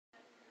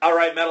All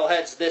right,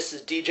 metalheads, this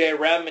is DJ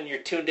REM, and you're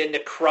tuned in to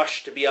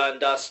Crushed Beyond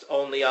Dust,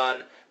 only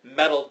on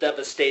Metal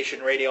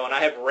Devastation Radio. And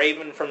I have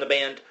Raven from the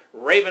band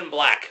Raven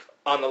Black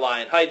on the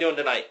line. How you doing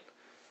tonight?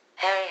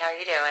 Hey, how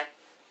you doing?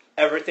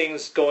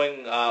 Everything's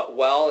going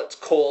well. It's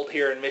cold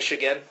here in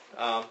Michigan.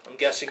 I'm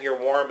guessing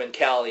you're warm in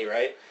Cali,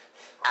 right?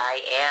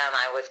 I am.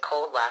 I was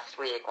cold last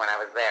week when I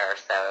was there,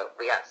 so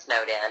we got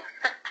snowed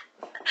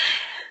in.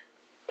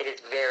 It is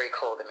very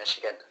cold in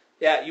Michigan.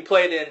 Yeah, you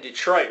played in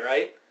Detroit,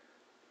 right?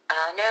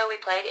 No, we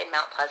played in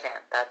Mount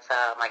Pleasant. That's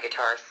my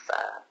guitarist,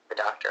 the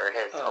doctor.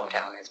 His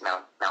hometown is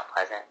Mount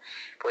Pleasant.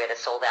 But we had a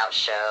sold-out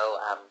show.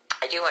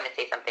 I do want to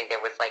say something. There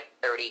was like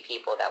 30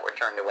 people that were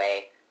turned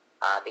away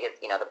because,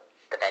 you know,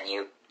 the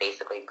venue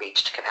basically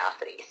reached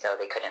capacity, so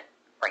they couldn't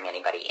bring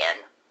anybody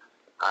in.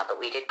 But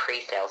we did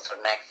pre-sale, so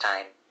next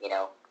time, you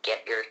know,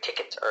 get your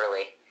tickets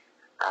early.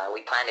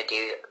 We plan to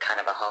do kind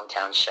of a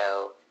hometown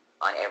show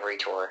on every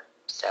tour,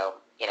 so,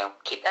 you know,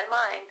 keep that in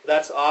mind.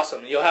 That's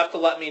awesome. You'll have to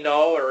let me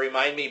know or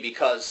remind me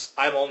because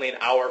I'm only an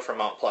hour from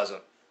Mount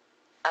Pleasant.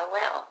 Oh,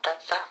 well,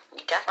 that's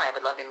definitely, I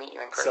would love to meet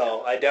you in person.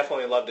 So I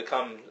definitely love to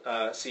come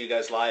see you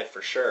guys live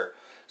for sure.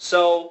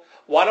 So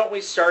why don't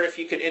we start if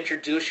you could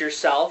introduce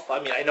yourself. I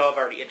mean, I know I've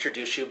already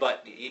introduced you,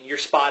 but your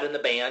spot in the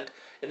band,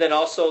 and then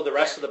also the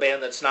rest of the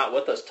band that's not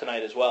with us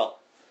tonight as well.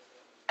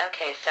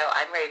 Okay, so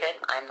I'm Raven.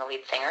 I'm the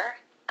lead singer,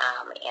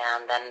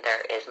 and then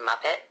there is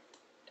Muppet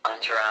on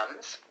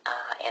drums,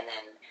 and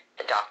then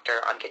the Doctor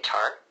on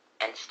guitar,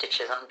 and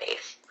Stitches on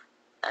bass.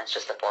 And it's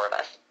just the four of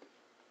us.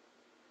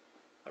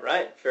 All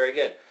right, very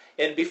good.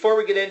 And before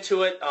we get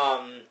into it,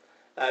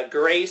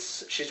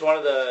 Grace, she's one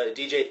of the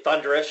DJ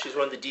Thunderous. She's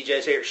one of the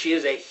DJs here. She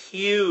is a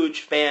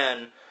huge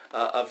fan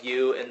of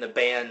you and the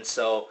band.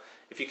 So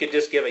if you could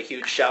just give a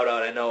huge shout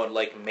out, I know it'd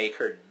like make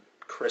her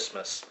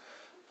Christmas.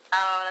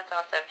 Oh, that's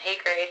awesome. Hey,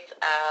 Grace.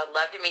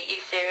 Love to meet you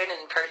soon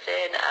in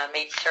person.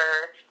 Make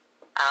sure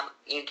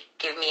you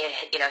give me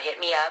hit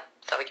me up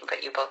so we can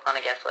put you both on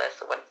a guest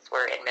list once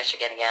we're in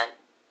Michigan again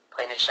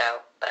playing a show.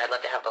 But I'd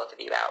love to have both of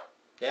you out.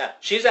 Yeah,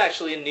 she's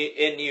actually in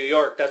New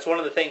York. That's one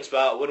of the things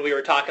about when we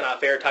were talking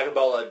off air, talking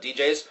about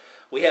DJs.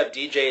 We have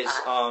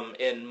DJs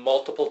in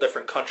multiple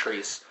different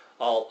countries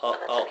all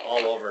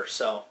over.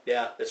 So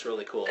yeah, it's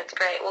really cool. That's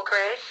great. Well,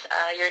 Grace,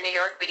 you're in New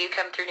York. We do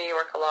come through New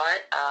York a lot.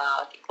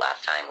 I think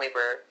last time we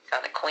were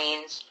down at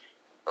Queens,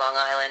 Long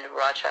Island,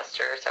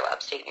 Rochester, so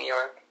upstate New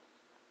York,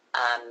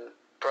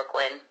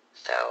 Brooklyn.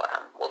 So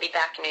we'll be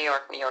back in New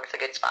York. New York's a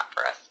good spot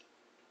for us.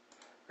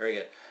 Very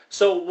good.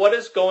 So what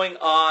is going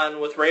on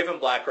with Raven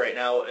Black right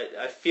now?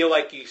 I feel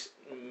like you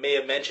may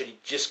have mentioned you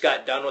just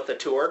got done with a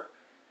tour.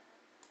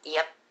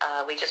 Yep.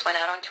 We just went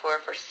out on tour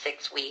for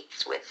 6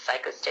 weeks with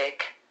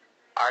Psychostick,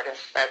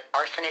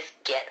 Arsonist,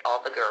 Get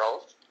All the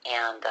Girls,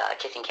 and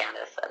Kissing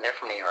Candace. And they're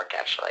from New York,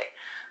 actually.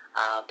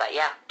 But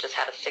yeah, just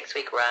had a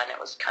 6-week run. It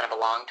was kind of a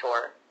long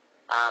tour.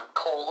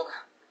 Cold.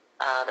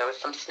 There was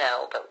some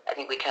snow, but I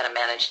think we kind of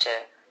managed to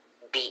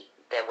beat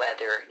the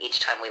weather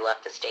each time we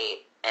left the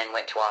state and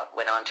went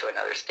on to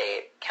another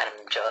state, kind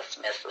of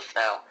just missed the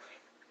snow.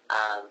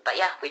 But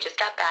yeah, we just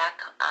got back.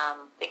 I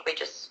think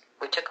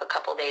we took a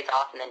couple days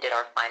off and then did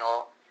our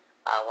final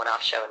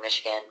one-off show in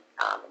Michigan,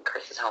 in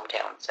Chris's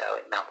hometown, so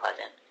in Mount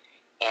Pleasant.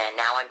 And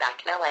now I'm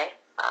back in LA.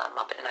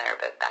 Muppet and I are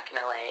both back in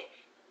LA,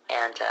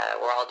 and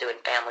we're all doing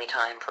family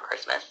time for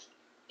Christmas.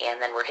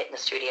 And then we're hitting the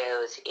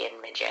studios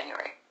in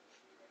mid-January.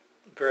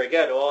 Very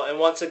good. Well, and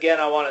once again,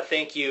 I want to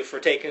thank you for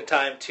taking the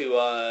time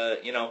to,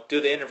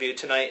 do the interview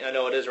tonight. I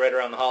know it is right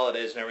around the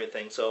holidays and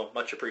everything, so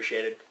much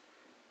appreciated.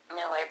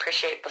 No, I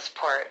appreciate the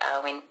support.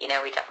 We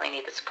definitely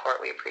need the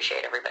support. We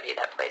appreciate everybody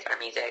that plays our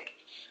music.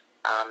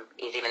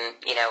 Is even,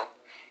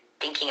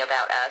 thinking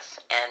about us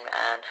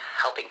and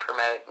helping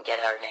promote and get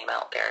our name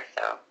out there.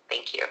 So,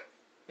 thank you.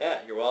 Yeah,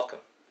 you're welcome.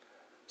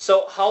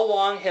 So, how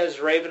long has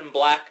Raven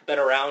Black been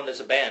around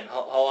as a band?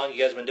 How long have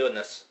you guys been doing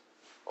this?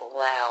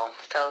 Wow.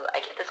 So I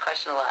get this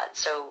question a lot.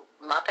 So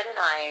Muppet and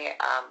I,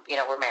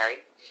 we're married.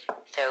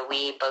 So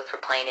we both were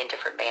playing in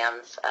different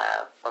bands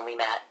when we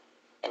met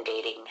and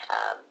dating.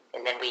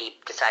 And then we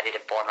decided to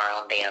form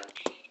our own band.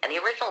 And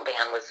the original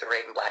band was the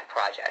Raven Black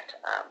Project.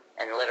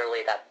 And literally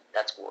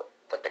that's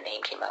what the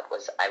name came up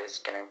was. I was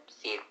going to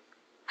see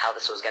how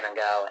this was going to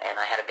go. And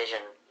I had a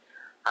vision.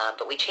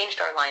 But we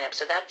changed our lineup.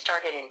 So that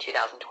started in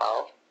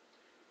 2012.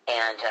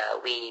 And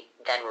we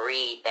then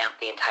revamped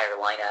the entire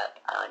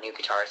lineup, new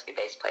guitarist, new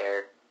bass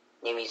player,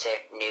 new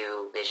music,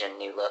 new vision,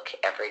 new look,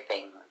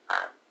 everything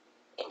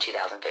in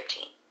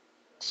 2015.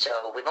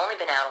 So we've only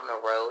been out on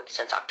the road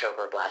since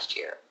October of last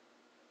year.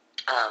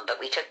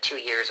 But we took 2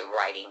 years of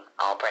writing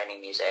all brand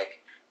new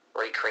music,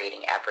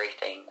 recreating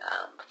everything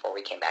before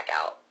we came back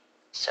out.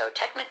 So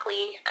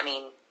technically,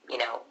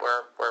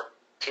 we're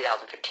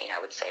 2015,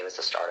 I would say, was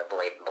the start of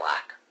Raven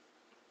Black.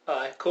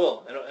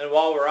 Cool. And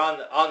while we're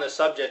on the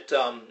subject,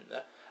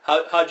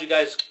 how'd you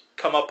guys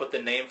come up with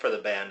the name for the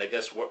band? I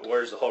guess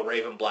where's the whole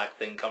Raven Black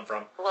thing come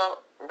from?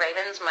 Well,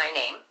 Raven's my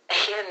name,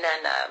 and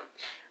then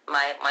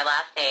my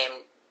last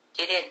name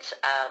didn't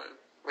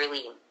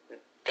really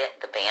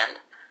fit the band.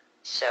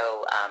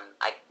 So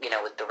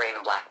with the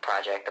Raven Black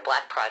Project, the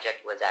Black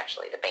Project was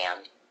actually the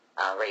band.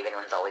 Raven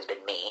has always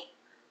been me.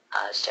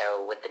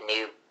 So with the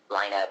new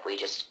lineup, we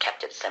just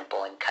kept it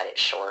simple and cut it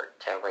short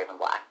to Raven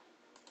Black.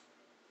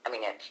 I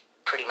mean, it's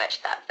pretty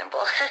much that simple.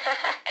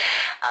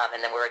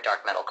 And then we're a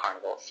dark metal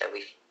carnival, so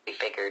we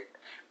figured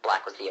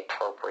Black was the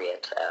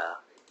appropriate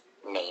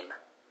name.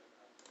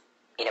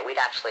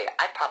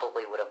 I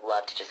probably would have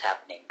loved to just have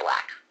the name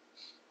Black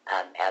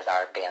as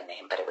our band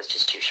name, but it was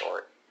just too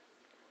short.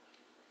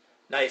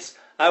 Nice.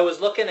 I was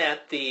looking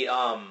at the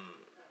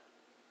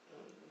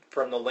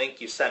from the link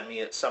you sent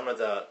me at some of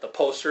the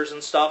posters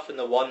and stuff, and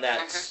the one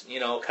that's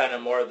kind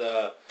of more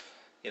the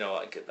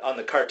like on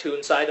the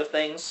cartoon side of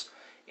things.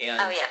 And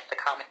oh yes, the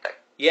comic book.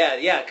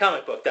 Yeah,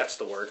 comic book. That's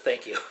the word.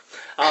 Thank you.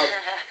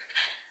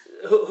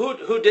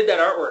 Who did that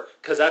artwork?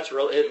 Because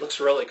it looks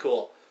really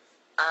cool.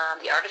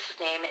 The artist's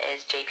name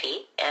is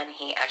JP, and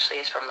he actually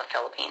is from the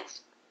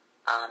Philippines.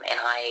 And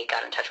I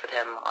got in touch with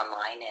him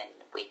online, and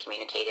we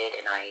communicated,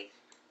 and I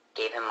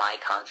gave him my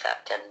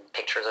concept and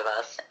pictures of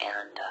us,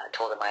 and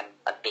told him I'm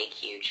a big,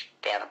 huge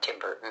fan of Tim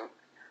Burton.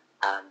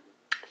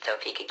 So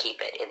if he could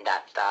keep it in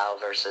that style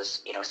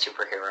versus,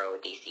 superhero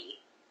DC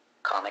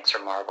comics or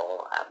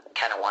Marvel,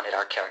 kind of wanted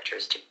our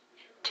characters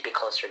to be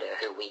closer to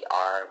who we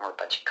are. We're a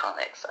bunch of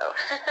comics, so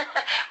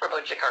we're a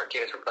bunch of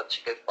cartoons, we're a bunch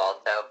of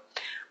goofballs. So,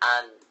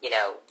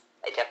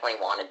 I definitely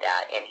wanted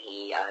that, and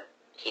he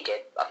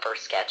did a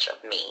first sketch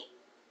of me,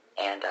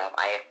 and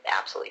I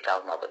absolutely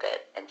fell in love with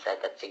it and said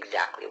that's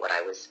exactly what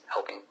I was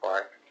hoping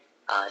for.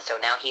 So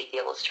now he's the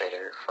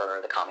illustrator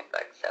for the comic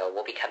book, so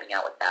we'll be coming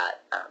out with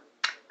that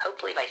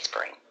hopefully by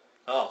spring.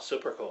 Oh,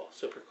 super cool,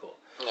 super cool.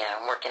 Yeah,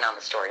 I'm working on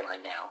the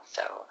storyline now,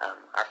 so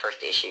our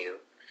first issue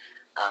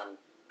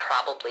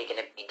probably going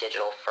to be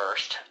digital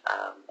first,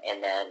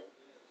 and then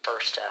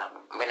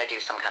I'm going to do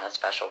some kind of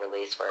special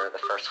release where the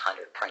first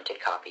 100 printed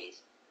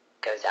copies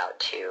goes out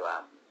to,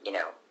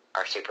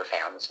 our super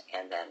fans,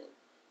 and then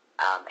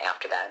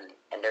after that,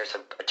 and there's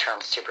a term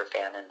super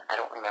fan, and I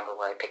don't remember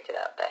where I picked it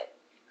up, but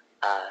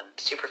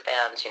super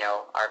fans,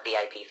 are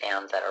VIP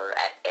fans that are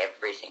at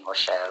every single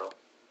show,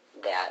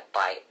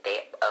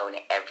 they own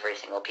every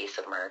single piece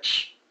of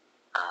merch.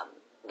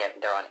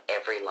 They're on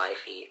every live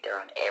feed.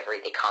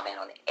 They comment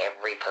on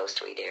every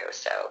post we do.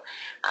 So,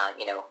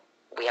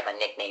 we have a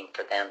nickname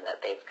for them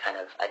that they've kind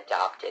of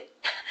adopted,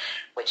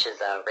 which is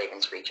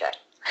Raven's Rejects.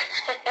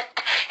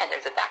 And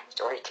there's a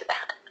backstory to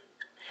that.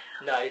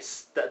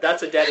 Nice.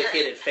 That's a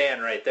dedicated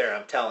fan right there,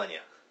 I'm telling you.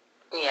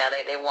 Yeah,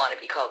 they want to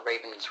be called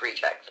Raven's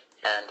Rejects.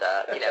 And,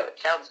 it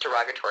sounds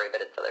derogatory,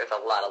 but there's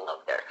a lot of love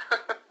there.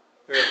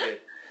 Very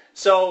good.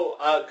 So,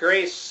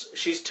 Grace,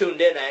 she's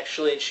tuned in,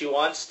 actually, and she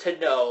wants to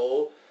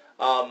know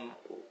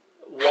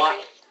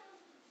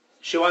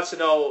she wants to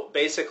know,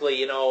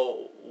 basically,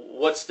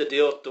 what's the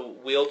deal with the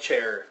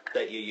wheelchair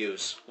that you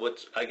use?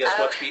 What's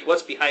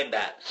behind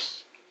that?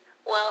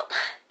 Well,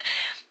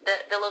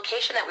 the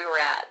location that we were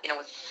at,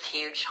 was this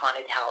huge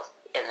haunted house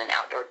in an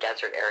outdoor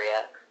desert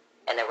area,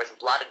 and there was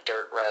a lot of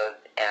dirt roads,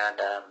 and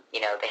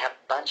they have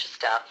a bunch of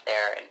stuff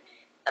there,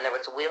 and there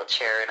was a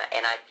wheelchair,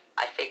 and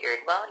I figured,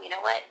 well, you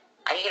know what,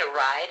 I need a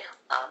ride,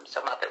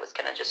 so Muppet was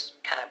going to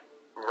just kind of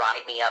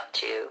ride me up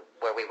to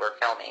where we were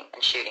filming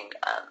and shooting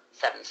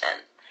Seven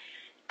Sins.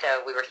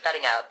 So we were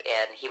setting up,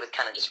 and he was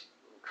kind of just,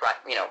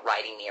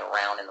 riding me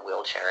around in the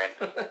wheelchair, and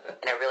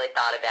I really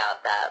thought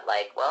about that,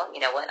 like, well, you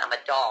know what, I'm a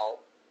doll,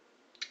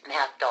 I'm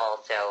half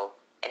doll, so,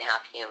 and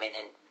half human,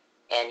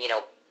 and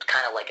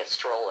kind of like a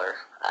stroller.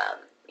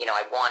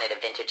 I wanted a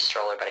vintage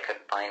stroller, but I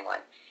couldn't find one.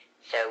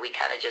 So we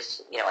kind of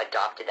just,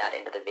 adopted that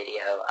into the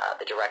video.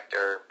 The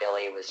director,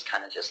 Billy, was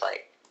kind of just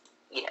like,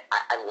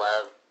 I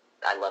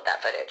love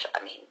that footage.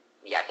 I mean,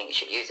 yeah, I think you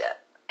should use it.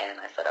 And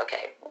I said,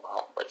 okay,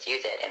 well, let's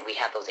use it. And we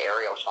had those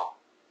aerial shots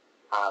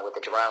with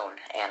the drone,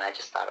 and I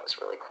just thought it was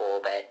really cool.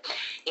 But,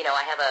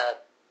 I have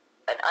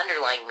an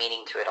underlying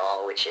meaning to it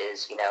all, which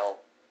is,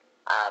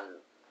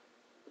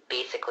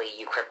 basically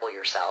you cripple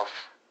yourself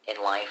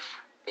in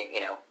life,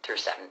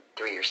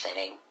 through your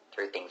sinning,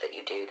 through things that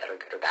you do that are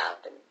good or bad.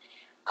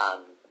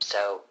 And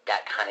so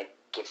that kind of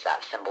gives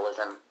that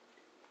symbolism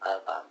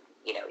of,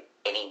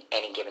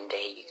 any given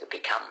day you could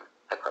become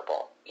a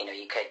cripple.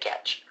 You could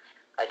catch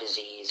a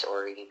disease,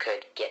 or you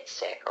could get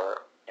sick,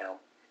 or,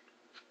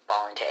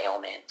 fall into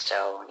ailment.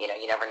 So, you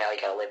never know. You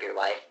got to live your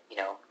life,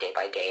 day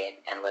by day,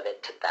 and live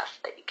it to the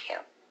best that you can.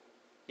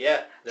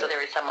 Yeah. So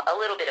there is a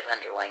little bit of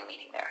underlying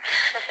meaning there.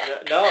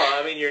 No,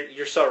 I mean,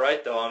 you're so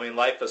right, though. I mean,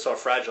 life is so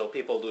fragile.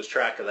 People lose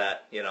track of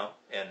that,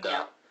 and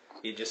yeah.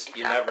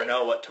 You never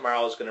know what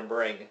tomorrow is going to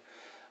bring.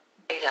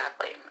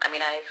 Exactly. I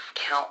mean, I have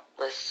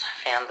countless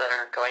fans that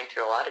are going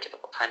through a lot of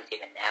difficult times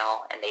even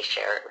now, and they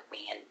share it with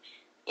me, and,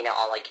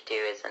 all I can do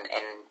is, and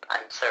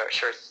I'm so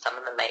sure some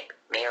of them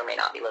may or may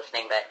not be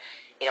listening, but,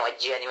 I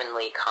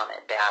genuinely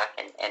comment back,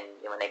 and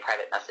when they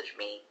private message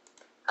me,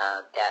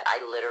 that I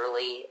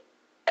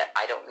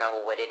don't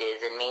know what it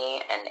is in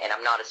me, and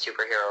I'm not a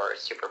superhero or a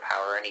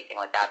superpower or anything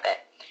like that,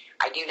 but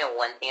I do know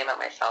one thing about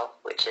myself,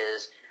 which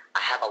is I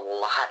have a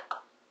lot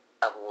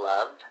of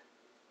love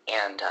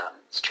and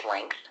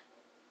strength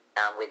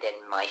within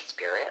my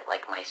spirit,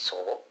 like my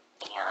soul,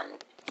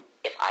 and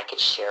if I could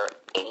share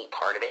any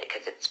part of it,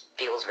 because it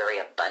feels very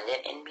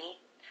abundant in me,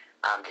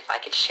 if I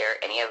could share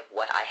any of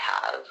what I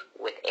have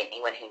with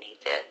anyone who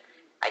needs it,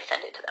 I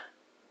send it to them.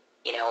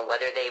 You know,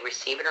 whether they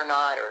receive it or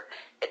not, or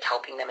it's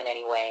helping them in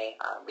any way,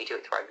 we do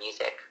it through our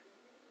music,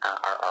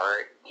 our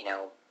art, you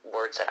know,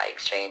 words that I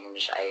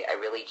exchange. I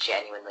really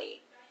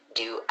genuinely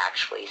do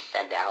actually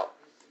send out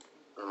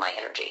my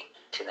energy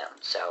to them.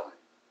 So,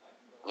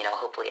 you know,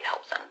 hopefully it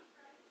helps them.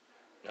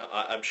 No,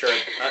 I'm sure.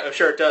 I'm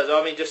sure it does.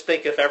 I mean, just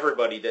think if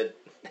everybody did,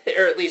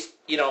 or at least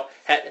you know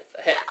had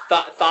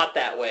thought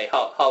that way,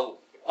 how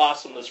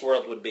awesome this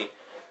world would be.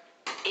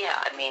 Yeah,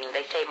 I mean,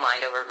 they say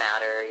mind over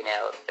matter. You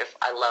know,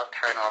 I love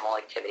paranormal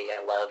activity.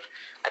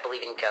 I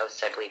believe in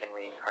ghosts. I believe in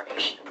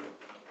reincarnation.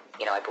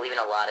 You know, I believe in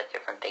a lot of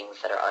different things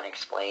that are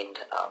unexplained,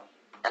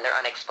 and they're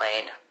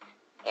unexplained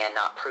and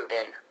not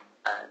proven.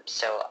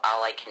 So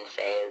all I can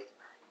say is,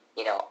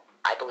 you know,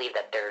 I believe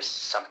that there's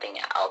something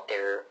out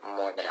there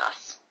more than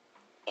us.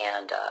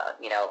 And,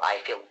 you know, I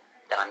feel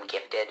that I'm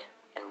gifted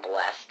and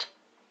blessed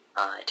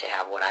to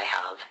have what I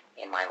have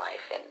in my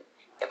life. And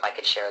if I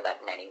could share that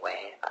in any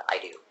way, I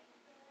do.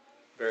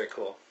 Very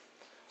cool.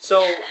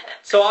 So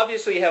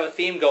obviously you have a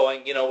theme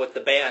going, you know, with the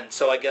band.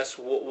 So I guess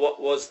what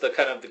was the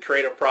kind of the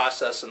creative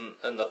process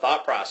and the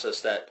thought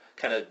process that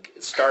kind of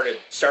started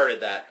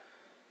that?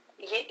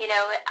 You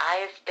know,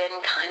 I've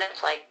been kind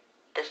of like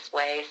this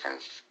way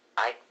since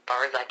as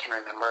far as I can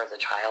remember as a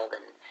child.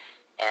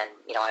 And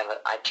you know, I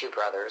have two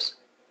brothers,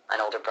 an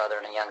older brother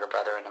and a younger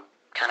brother, and I'm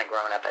kind of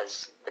growing up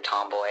as the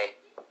tomboy,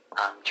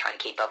 trying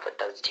to keep up with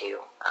those two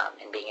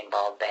and being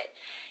involved. But,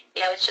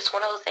 you know, it's just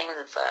one of those things.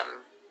 It's,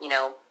 you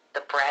know,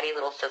 the bratty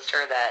little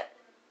sister that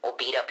will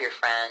beat up your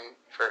friend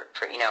for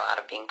you know, out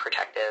of being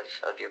protective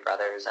of your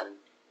brothers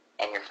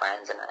and your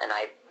friends. And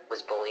I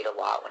was bullied a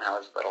lot when I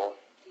was little.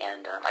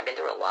 And I've been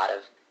through a lot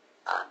of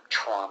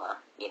trauma,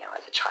 you know,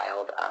 as a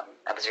child.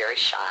 I was very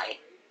shy.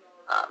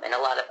 And a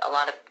lot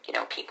of you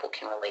know, people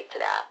can relate to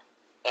that.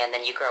 And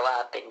then you grow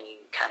up and you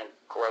kind of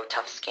grow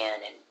tough skin,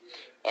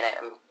 and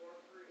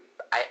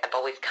I've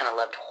always kind of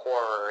loved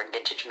horror and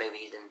vintage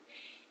movies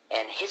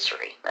and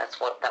history. That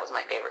was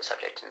my favorite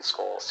subject in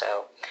school.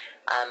 So,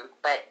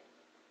 but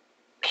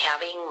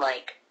having,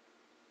 like,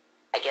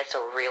 I guess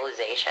a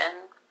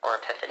realization or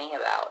epiphany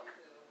about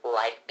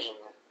life being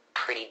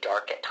pretty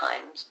dark at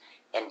times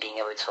and being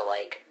able to,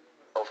 like,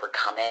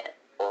 overcome it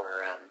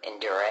or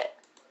endure it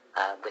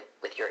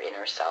with your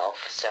inner self.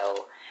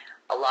 So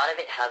a lot of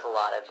it has a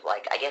lot of,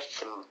 like, I guess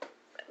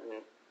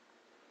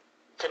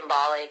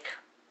symbolic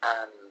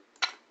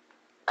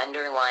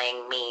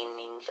underlying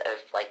meanings of,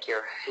 like,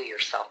 who your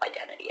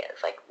self-identity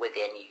is, like,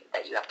 within you,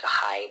 that you have to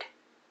hide,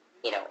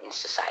 you know, in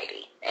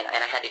society. And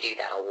I had to do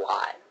that a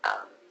lot.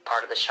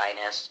 Part of the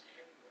shyness,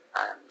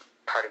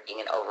 part of being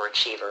an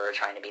overachiever,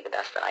 trying to be the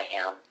best that I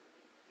am.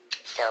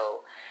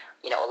 So,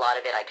 you know, a lot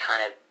of it I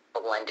kind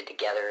of blended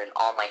together in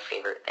all my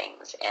favorite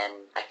things, and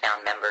I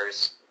found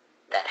members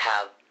that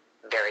have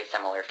very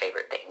similar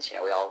favorite things. You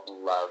know, we all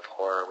love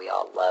horror, we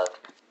all love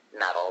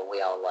metal,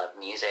 we all love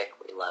music,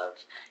 we love,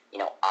 you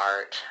know,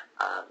 art,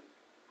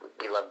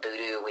 we love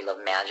voodoo, we love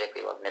magic,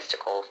 we love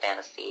mystical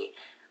fantasy.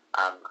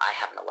 I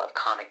happen to love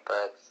comic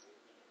books.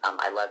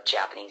 I love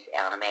Japanese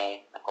anime.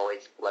 I've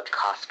always loved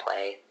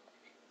cosplay.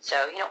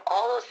 So, you know,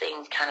 all those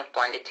things kind of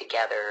blended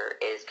together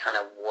is kind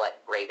of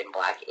what Raven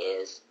Black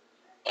is.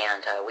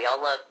 And we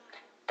all love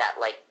that,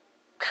 like,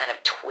 kind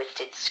of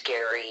twisted,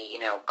 scary, you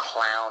know,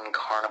 clown,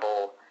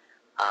 carnival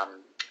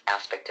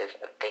aspect of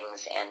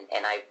things. And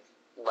I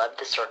loved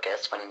the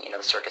circus when, you know,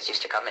 the circus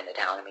used to come into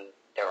town. I mean,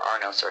 there are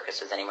no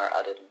circuses anywhere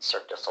other than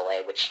Cirque du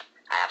Soleil, which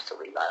I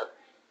absolutely love.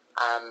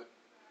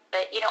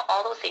 But, you know,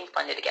 all those things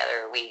blended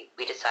together. We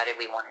decided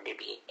we wanted to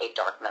be a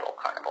dark metal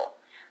carnival.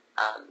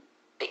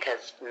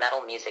 Because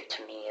metal music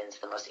to me is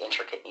the most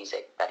intricate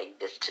music that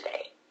exists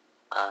today.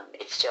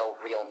 It's still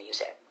real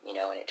music, you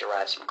know, and it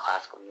derives from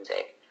classical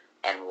music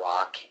and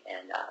rock,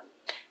 and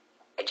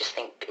I just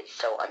think it's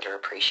so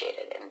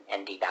underappreciated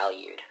and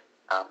devalued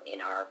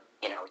in our,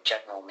 you know,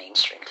 general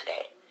mainstream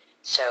today.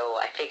 So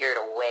I figured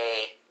a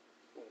way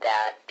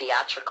that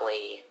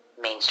theatrically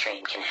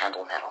mainstream can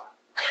handle metal.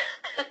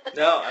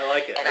 No, I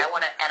like it. And I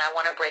want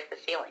to break the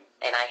ceiling,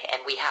 and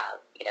we have,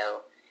 you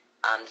know,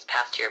 this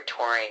past year of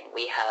touring,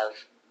 we have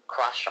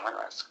cross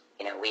genres.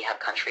 You know, we have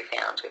country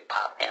fans, we have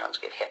pop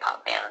fans, we have hip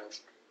hop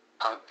fans,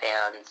 punk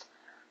fans.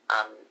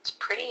 It's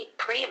pretty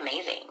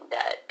amazing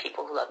that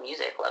people who love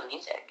music, and you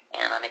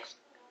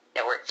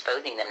know, we're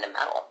exposing them to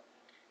metal,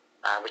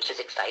 which is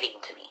exciting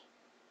to me.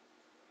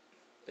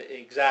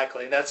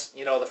 Exactly, and that's,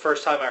 you know, the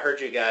first time I heard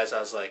you guys, I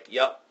was like,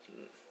 "Yep,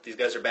 these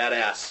guys are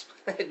badass."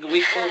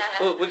 we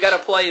got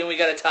to play and we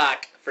got to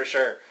talk for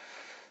sure.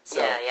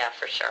 So. Yeah,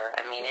 for sure.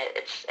 I mean,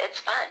 it's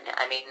fun.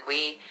 I mean,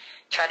 we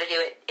try to do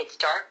it. It's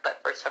dark, but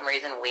for some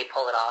reason we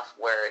pull it off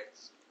where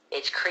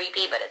it's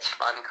creepy, but it's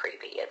fun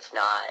creepy. It's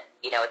not,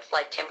 you know, it's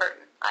like Tim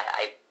Burton.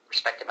 I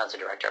respect him as a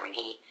director. I mean,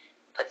 he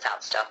puts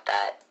out stuff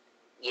that,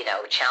 you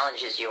know,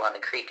 challenges you on the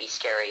creepy,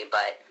 scary,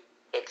 but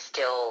it's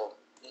still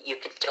you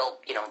could still,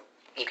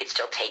 you could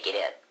still take it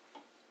in.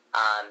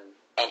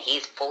 And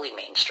he's fully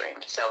mainstream.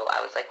 So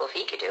I was like, well, if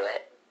he could do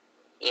it,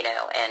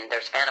 and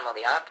there's Phantom of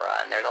the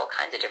Opera, and there's all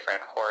kinds of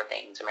different horror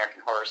things,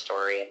 American Horror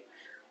Story, and,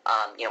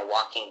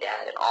 Walking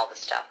Dead, and all this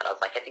stuff. And I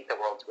was like, I think the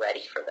world's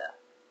ready for this.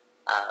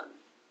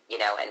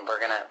 And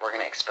we're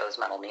gonna expose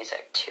metal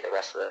music to the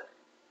rest of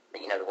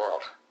the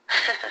world.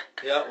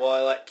 Yeah,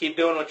 well, keep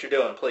doing what you're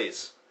doing,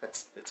 please.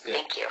 It's good.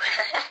 Thank you.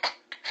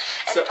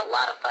 And it's a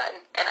lot of fun,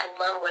 and I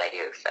love what I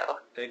do. So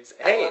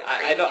hey,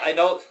 I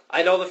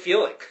know the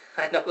feeling.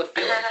 I know the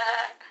feeling.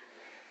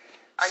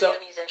 Are you a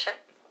musician?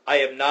 I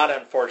am not,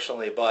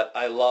 unfortunately, but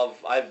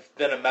I've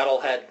been a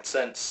metalhead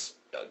since,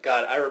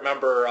 God, I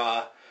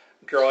remember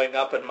growing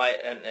up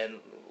and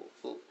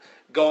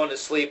going to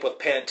sleep with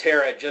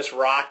Pantera, just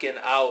rocking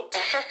out,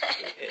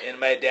 and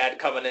my dad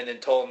coming in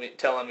and telling me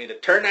to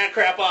turn that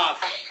crap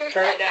off,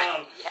 turn it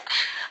down. Yeah,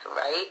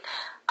 right?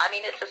 I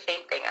mean, it's the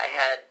same thing. I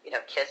had,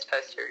 Kiss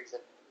posters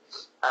and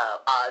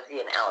Ozzy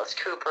and Alice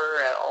Cooper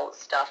and all the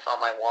stuff on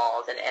my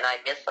walls, and I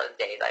miss those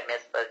days. I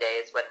miss the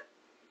days when,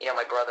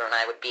 my brother and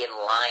I would be in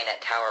line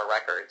at Tower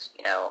Records,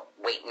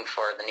 waiting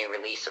for the new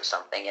release of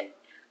something, and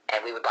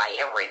we would buy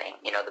everything,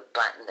 the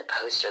button, the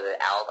poster,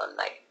 the album,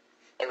 like,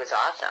 it was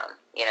awesome,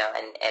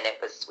 and it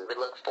was, we would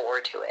look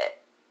forward to it.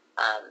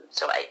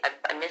 So I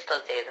miss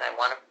those days, and I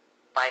want to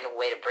find a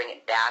way to bring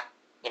it back,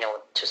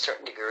 to a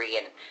certain degree,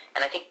 and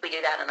I think we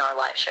do that in our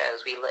live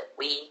shows.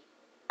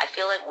 I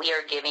feel like we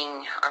are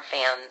giving our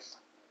fans,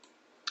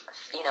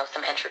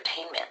 some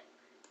entertainment,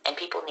 and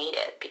people need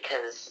it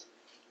because,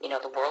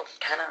 the world's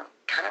kind of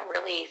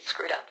really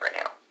screwed up right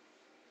now.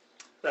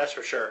 That's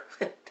for sure.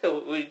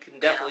 We can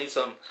definitely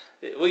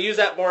we'll use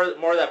that more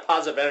of that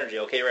positive energy,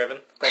 okay, Raven?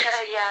 Thanks.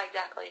 Yeah,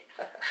 exactly.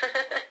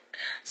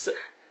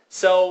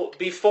 So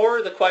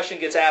before the question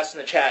gets asked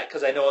in the chat,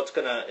 because I know it's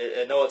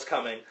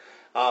coming,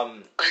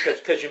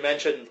 because you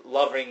mentioned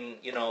loving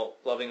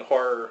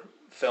horror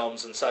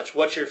films and such.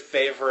 What's your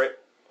favorite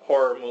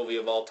horror movie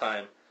of all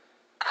time?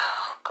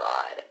 Oh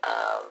God.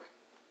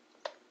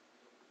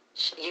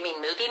 You mean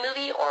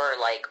movie, or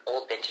like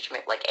old vintage,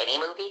 like any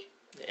movie?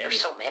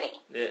 There's so many.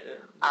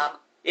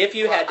 If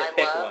you had to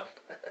pick one.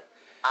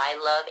 I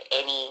love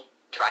any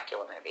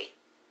Dracula movie.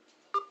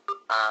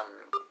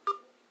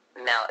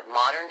 Now,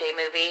 modern day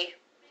movie,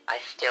 I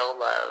still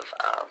love,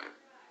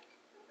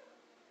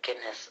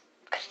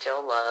 I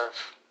still love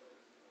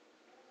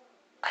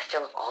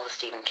all the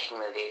Stephen King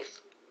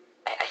movies.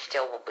 I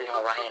still,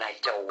 Ryan and I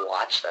still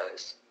watch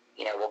those.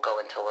 We'll go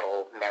into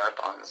little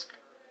marathons,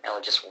 and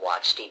we'll just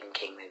watch Stephen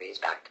King movies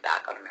back to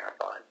back on a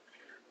marathon.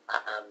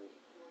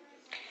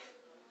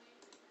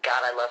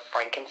 God, I love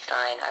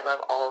Frankenstein. I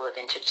love all the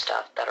vintage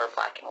stuff that are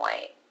black and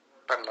white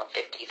from the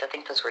 50s. I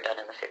think those were done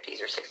in the 50s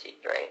or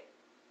 60s, right?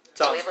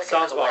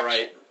 Sounds about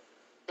right.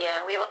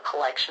 Yeah, we have a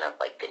collection of,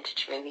 like,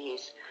 vintage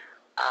movies.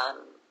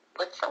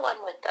 What's the one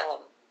with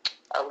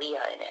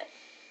Aaliyah in it?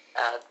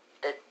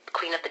 The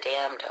Queen of the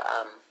Damned.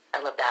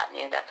 I love that.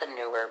 That's a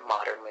newer,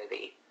 modern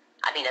movie.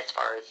 I mean, as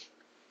far as,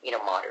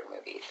 modern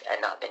movies and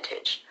not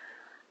vintage.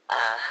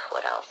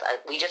 What else?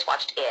 We just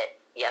watched It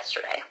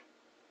yesterday.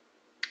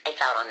 It's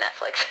out on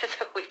Netflix,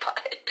 so we bought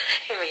it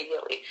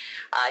immediately.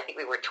 I think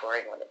we were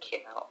touring when it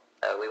came out,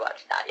 so we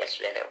watched that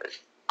yesterday, and it was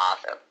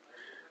awesome.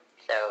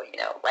 So,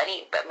 but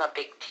I'm a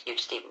big,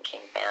 huge Stephen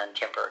King fan,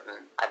 Tim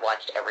Burton. I've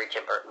watched every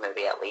Tim Burton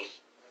movie at least,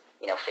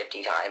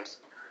 50 times.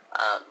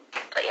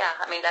 But yeah,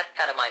 I mean, that's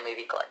kind of my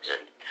movie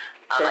collection.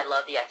 Sure. I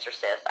love The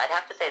Exorcist. I'd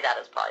have to say that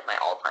is probably my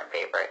all-time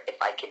favorite. If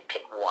I could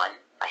pick one,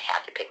 I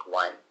had to pick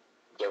one,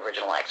 the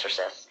original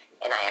Exorcist.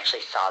 And I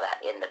actually saw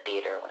that in the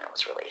theater when it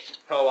was released.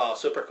 Oh, wow,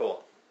 super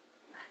cool.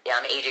 Yeah,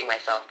 I'm aging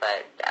myself,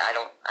 but I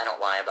don't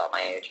lie about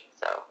my age,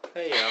 so.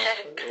 Hey,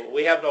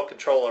 we have no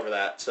control over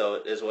that, so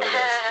it is what it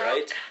is,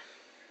 right?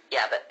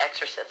 Yeah, but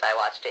Exorcist, I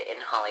watched it in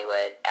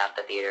Hollywood at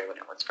the theater when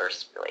it was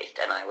first released,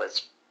 and I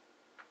was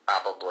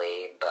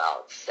probably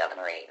about 7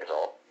 or 8 years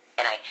old.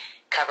 And I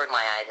covered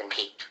my eyes and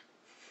peeked.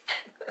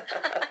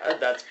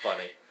 That's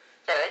funny.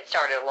 So it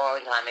started a long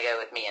time ago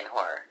with me in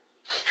horror.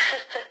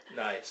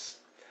 Nice.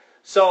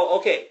 So,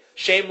 okay,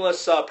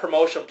 shameless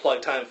promotion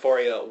plug time for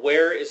you.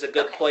 Where is a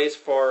good place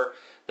for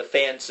the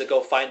fans to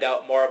go find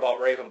out more about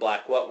Raven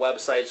Black? What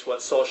websites,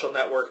 what social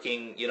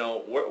networking,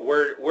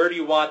 where do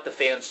you want the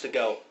fans to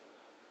go?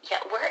 Yeah,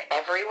 we're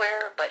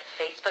everywhere, but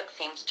Facebook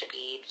seems to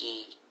be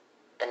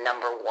the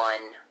number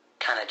one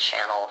kind of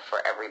channel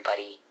for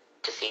everybody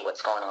to see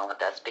what's going on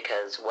with us,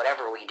 because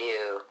whatever we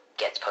do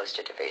gets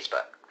posted to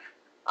Facebook.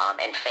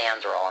 And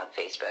fans are all on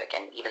Facebook,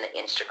 and even the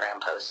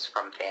Instagram posts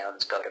from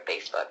fans go to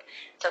Facebook.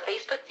 So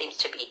Facebook seems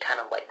to be kind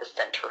of like the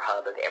center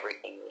hub of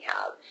everything we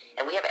have.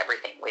 And we have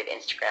everything. We have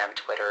Instagram,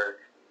 Twitter.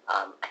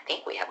 I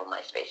think we have a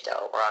MySpace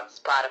still. We're on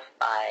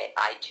Spotify,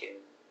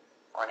 iTunes.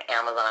 We're on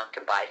Amazon.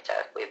 You can buy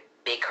stuff. We have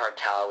Big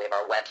Cartel. We have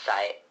our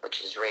website,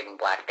 which is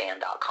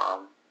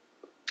ravenblackband.com.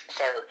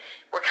 So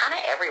we're kind of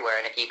everywhere,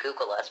 and if you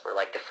Google us, we're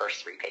like the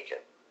first 3 pages.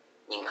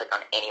 You can click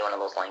on any one of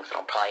those links, and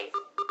it'll probably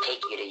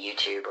take you to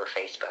YouTube or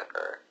Facebook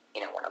or,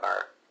 one of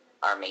our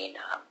main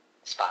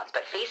spots.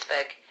 But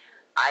Facebook,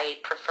 I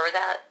prefer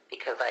that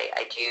because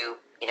I do,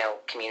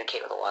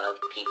 communicate with a lot of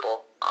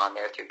people on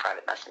there through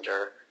private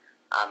messenger.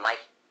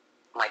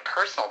 My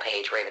personal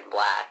page, Raven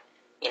Black,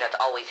 it's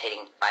always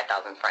hitting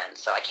 5,000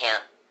 friends, so I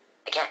can't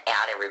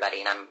add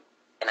everybody, and I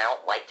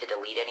don't like to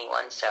delete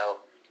anyone, so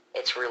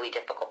it's really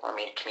difficult for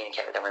me to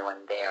communicate with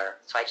everyone there.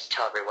 So I just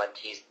tell everyone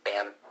to use the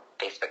band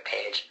Facebook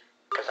page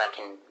because I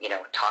can,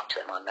 talk to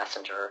them on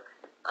Messenger.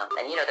 And,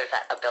 there's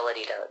that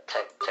ability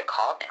to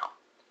call now.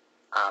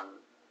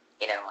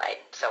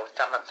 So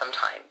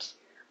sometimes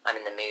I'm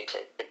in the mood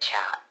to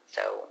chat.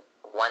 So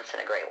once in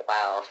a great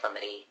while,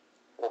 somebody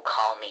will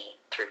call me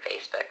through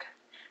Facebook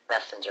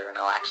Messenger, and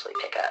I'll actually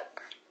pick up.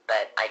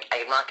 But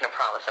I'm not going to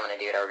promise I'm going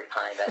to do it every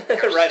time.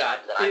 But right on.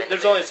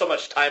 There's only so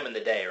much time in the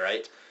day,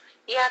 right?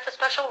 Yeah, it's a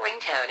special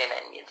ringtone,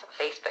 and it's a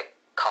Facebook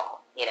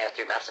call,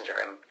 through Messenger.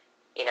 And,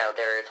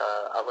 there's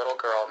a little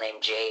girl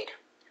named Jade,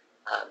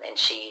 and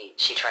she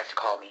tries to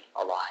call me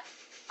a lot.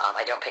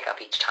 I don't pick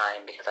up each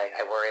time because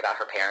I worry about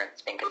her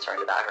parents being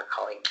concerned about her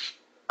calling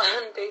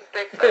on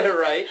Facebook.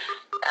 Right.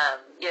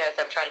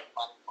 So I'm trying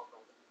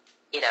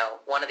to,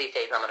 one of these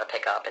days I'm going to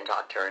pick up and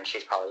talk to her, and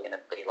she's probably going to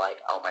be like,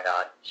 oh, my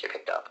God, she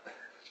picked up.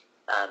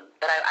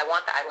 But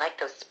I like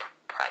those,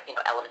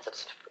 elements of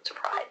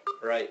surprise.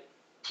 Right.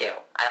 Too. Yeah.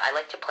 I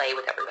like to play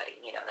with everybody.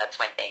 That's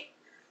my thing.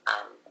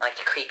 I like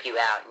to creep you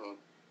out and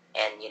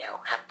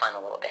have fun a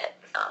little bit.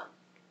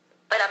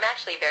 But I'm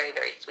actually very,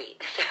 very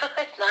sweet. So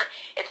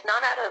it's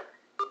not out of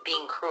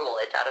being cruel.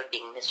 It's out of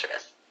being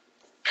mischievous.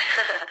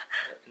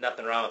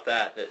 Nothing wrong with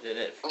that.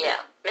 Yeah,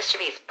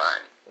 mischief is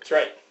fun. That's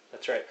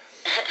right.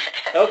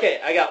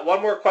 Okay, I got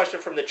one more question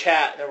from the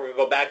chat, and then we're going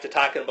to go back to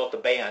talking about the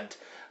band.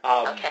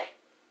 Okay.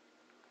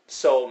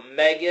 So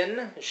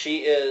Megan,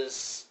 she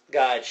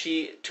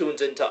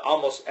tunes into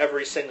almost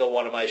every single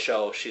one of my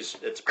shows.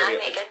 It's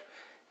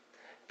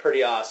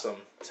pretty awesome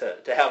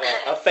to have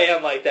a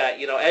fan like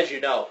that, as you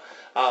know.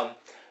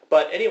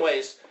 But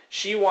anyways,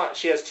 she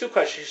has two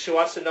questions. She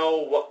wants to know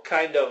what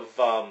kind of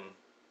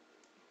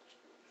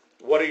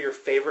what are your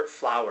favorite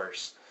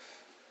flowers?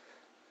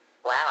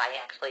 Wow, I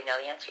actually know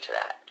the answer to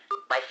that.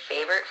 My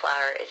favorite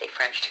flower is a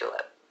French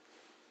tulip.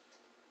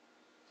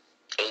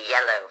 A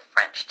yellow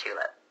French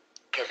tulip.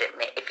 Because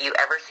if you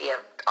ever see an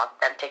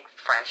authentic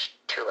French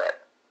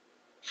tulip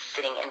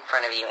sitting in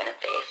front of you in a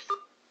vase,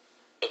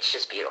 it's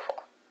just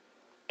beautiful.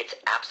 It's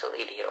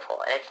absolutely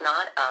beautiful. And it's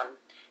not,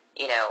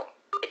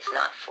 it's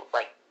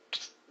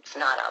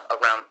not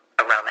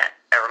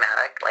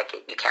aromatic, like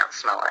you can't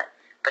smell it.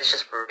 But it's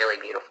just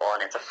really beautiful,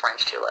 and it's a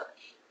French tulip.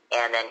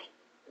 And then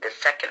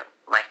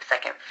my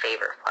second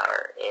favorite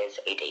flower is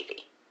a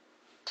daisy.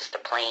 Just a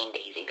plain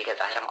daisy, because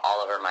I had them all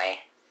over my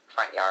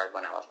front yard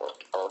when I was a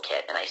little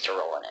kid, and I used to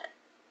roll in it.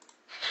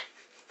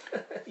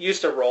 You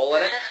used to roll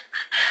in it?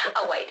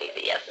 A white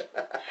daisy, yes.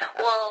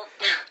 Well,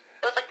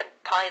 it was like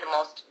probably the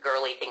most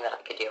girly thing that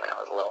I could do when I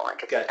was little,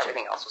 because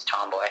everything else was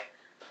tomboy.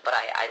 But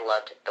I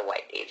loved the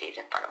white daisies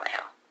in front of my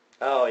house.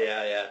 Oh,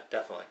 yeah,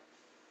 definitely.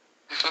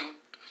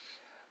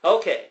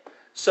 Okay,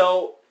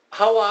 so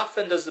how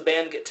often does the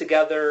band get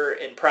together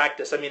and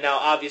practice? I mean, now,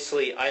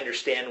 obviously, I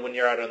understand when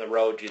you're out on the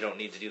road, you don't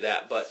need to do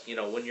that. But,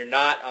 when you're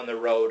not on the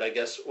road, I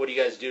guess, what do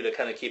you guys do to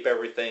kind of keep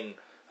everything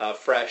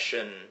fresh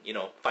and,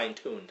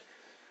 fine-tuned?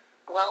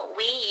 Well,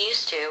 we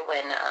used to,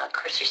 when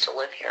Chris used to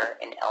live here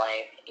in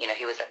L.A., he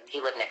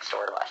lived next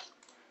door to us.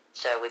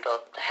 So we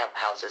both have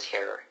houses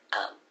here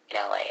in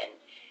L.A., and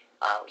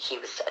he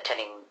was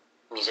attending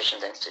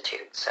Musicians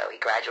Institute. So he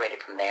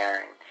graduated from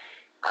there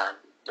and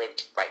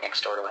lived right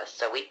next door to us.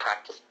 So we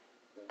practiced,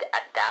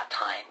 at that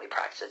time, we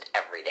practiced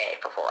every day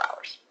for 4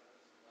 hours,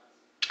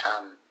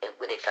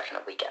 with the exception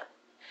of weekend.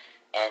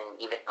 And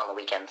even on the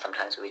weekend,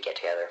 sometimes we would get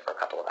together for a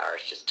couple of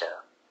hours just to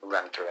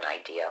run through an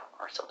idea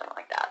or something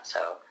like that.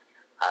 So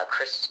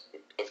Chris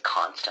is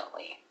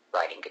constantly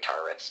writing guitar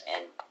riffs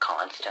and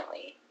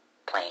constantly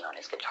playing on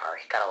his guitar.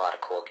 He's got a lot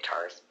of cool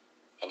guitars,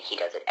 and he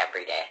does it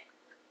every day.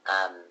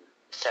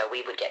 So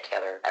we would get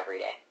together every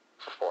day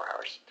for 4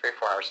 hours, 3 or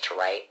 4 hours to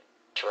write,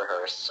 to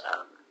rehearse.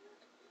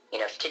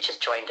 Stitches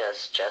joined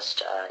us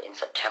just in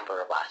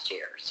September of last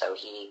year, so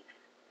he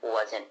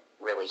wasn't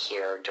really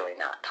here during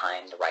that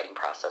time, the writing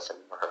process and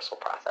rehearsal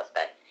process.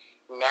 But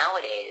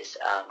nowadays,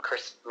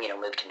 Chris,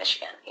 moved to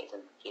Michigan.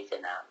 He's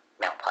in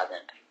Mount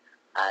Pleasant.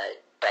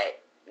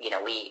 But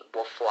we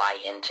will fly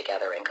in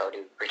together and go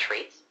to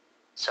retreats.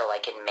 So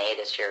like in May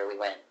this year, we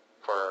went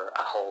for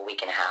a whole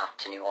week and a half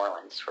to New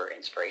Orleans for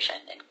inspiration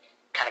and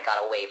kind of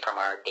got away from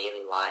our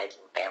daily lives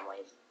and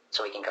families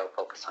so we can go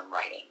focus on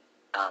writing.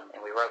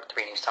 And we wrote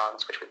 3 new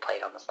songs, which we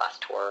played on this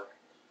last tour.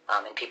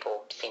 And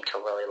people seem to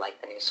really like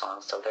the new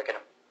songs, so they're going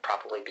to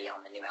probably be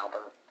on the new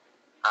album.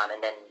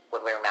 And then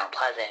when we were in Mount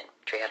Pleasant,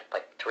 we had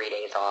like 3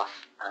 days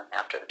off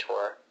after the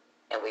tour,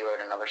 and we wrote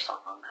another song.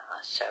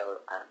 So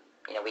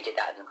we did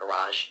that in the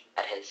garage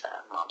at his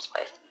mom's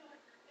place.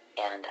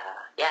 And,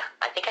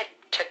 I think I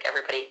took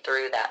everybody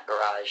through that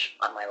garage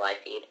on my live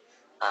feed,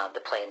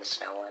 the Play in the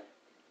Snow one.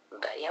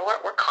 But,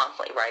 we're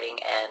constantly writing,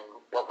 and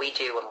what we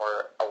do when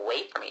we're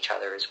away from each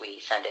other is we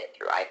send it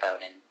through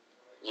iPhone and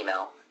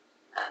email.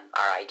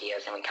 our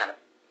ideas, and we kind of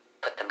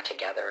put them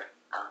together,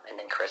 and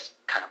then Chris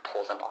kind of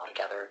pulls them all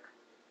together,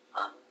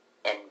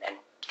 and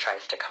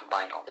tries to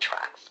combine all the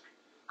tracks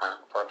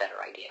for a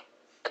better idea.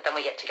 But then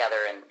we get together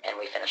and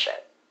we finish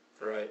it.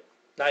 Right.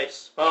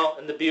 Nice. Well,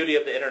 and the beauty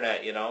of the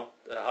internet, you know,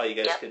 how you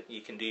guys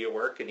Yep. can do your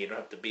work and you don't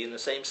have to be in the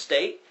same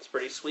state. It's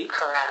pretty sweet.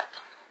 Correct.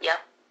 Yep.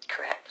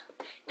 Correct.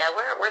 Now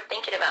we're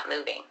thinking about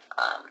moving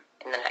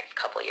in the next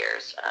couple of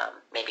years,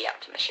 maybe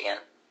out to Michigan,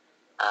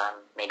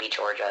 maybe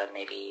Georgia,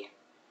 maybe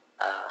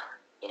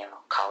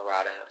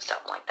Colorado,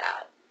 something like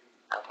that.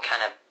 I'm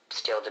kind of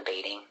still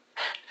debating.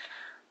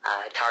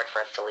 It's hard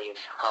for us to leave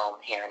home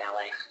here in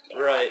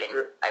LA. Right.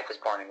 I was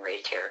born and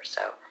raised here,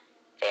 so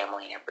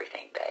family and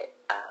everything. But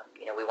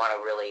we want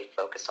to really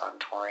focus on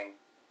touring,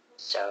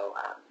 so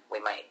we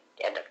might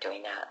end up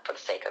doing that for the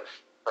sake of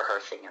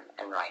rehearsing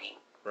and writing.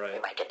 Right. We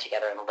might get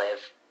together and live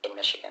in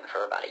Michigan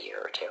for about a year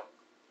or two.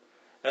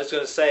 I was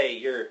going to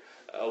say,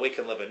 we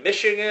can live in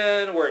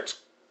Michigan where it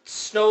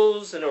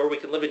snows, or we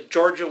can live in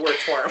Georgia where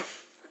it's warm.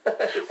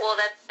 Well,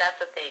 that's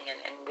the thing,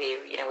 and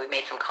we've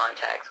made some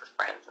contacts with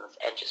friends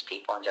and just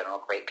people in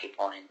general, great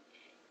people, and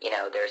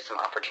there's some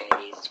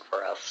opportunities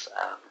for us.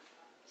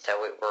 So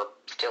we're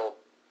still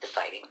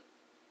deciding.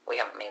 We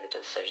haven't made the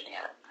decision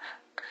yet.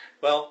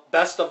 Well,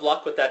 best of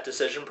luck with that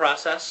decision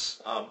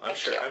process. I'm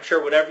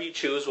sure whatever you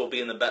choose will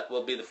be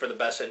for the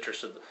best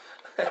interest of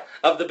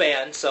of the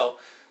band. So.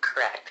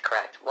 Correct.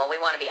 Well, we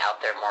want to be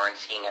out there more and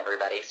seeing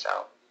everybody,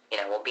 so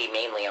we'll be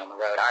mainly on the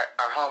road.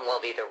 Our home will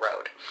be the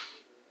road.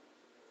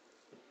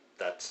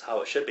 That's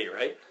how it should be,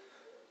 right?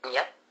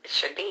 Yep, it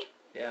should be.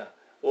 Yeah.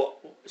 Well,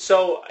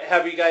 so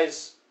have you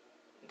guys?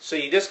 So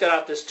you just got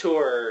off this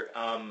tour.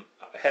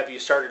 Have you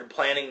started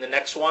planning the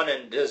next one?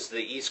 And does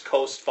the East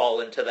Coast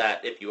fall into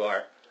that? If you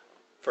are,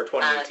 for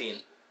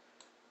 2018.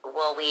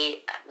 Well,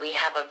 we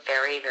have a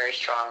very, very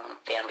strong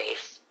fan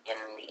base in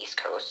the East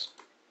Coast,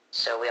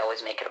 so we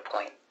always make it a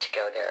point to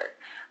go there.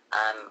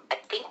 I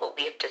think what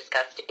we have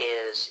discussed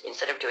is,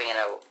 instead of doing an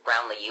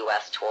around the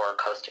U.S. tour,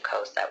 coast to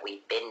coast, that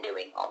we've been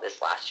doing all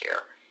this last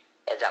year,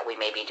 is that we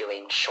may be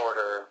doing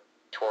shorter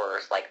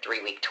tours, like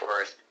 3-week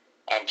tours,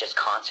 and just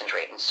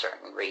concentrate in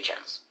certain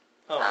regions.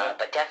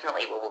 But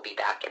definitely we will be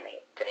back in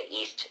the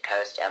East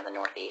Coast and the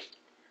Northeast.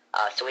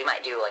 So we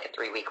might do like a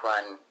 3-week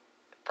run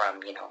from,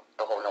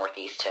 the whole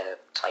Northeast to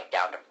like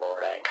down to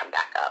Florida and come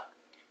back up,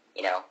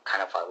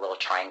 kind of a little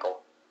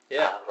triangle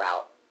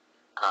route.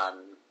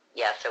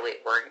 So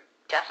we're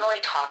definitely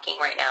talking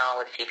right now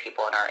with a few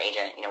people in our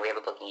agent. We have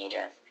a booking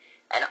agent.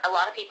 And a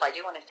lot of people, I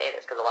do want to say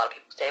this, because a lot of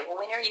people say, well,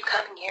 when are you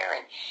coming here?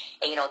 And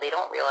they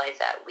don't realize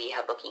that we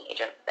have booking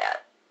agents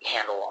that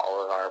handle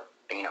all of our,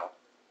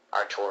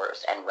 our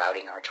tours and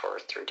routing our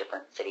tours through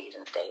different cities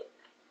and states.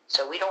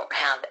 So we don't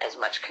have as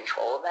much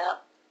control of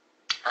that.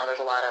 There's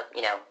a lot of,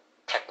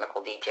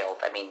 technical details.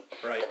 I mean,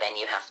 right. The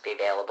venue has to be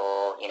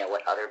available,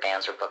 what other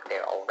bands are booked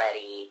there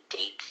already,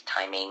 dates,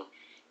 timing.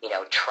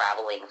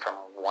 Traveling from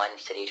one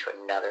city to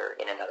another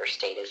in another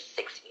state is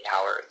 6 to 8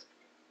 hours.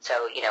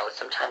 So,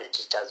 sometimes it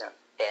just doesn't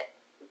fit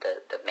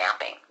the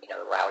mapping, the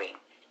routing.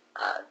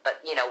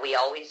 But, we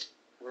always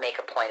make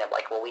a point of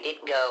like, well, we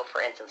didn't go,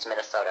 for instance,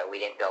 Minnesota. We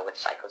didn't go with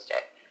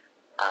Psychostick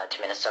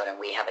to Minnesota. And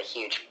we have a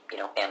huge,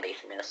 fan base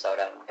in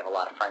Minnesota, and we have a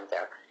lot of friends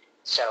there.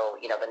 So,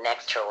 the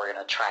next tour we're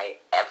going to try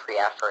every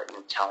effort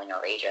in telling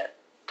our agent,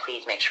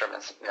 please make sure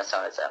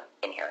Minnesota's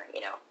in here,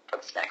 for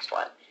this next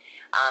one.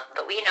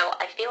 But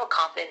I feel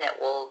confident that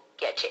we'll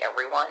get to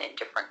everyone in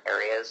different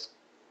areas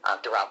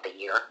throughout the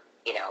year.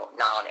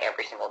 Not on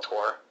every single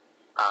tour,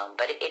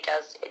 but it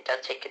does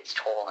take its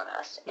toll on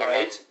us. And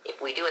right. then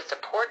if we do a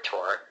support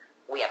tour,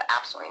 we have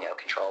absolutely no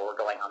control. We're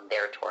going on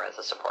their tour as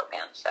a support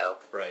band, so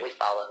right. we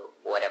follow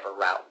whatever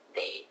route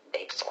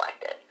they've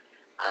selected.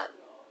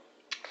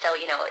 So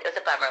it was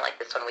a bummer. Like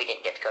this one, we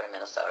didn't get to go to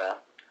Minnesota,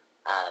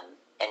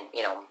 and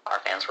our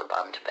fans were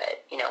bummed.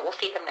 But we'll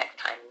see them next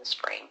time in the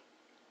spring.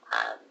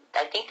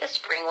 I think the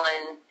spring one,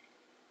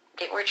 I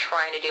think we're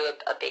trying to do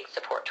a big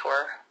support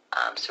tour,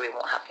 so we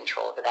won't have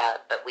control over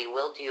that. But we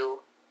will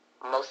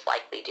most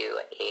likely do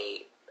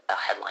a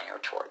headliner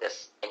tour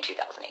in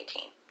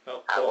 2018,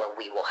 cool. Where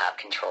we will have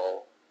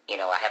control.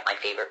 I have my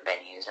favorite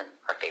venues and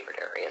our favorite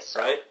areas. So,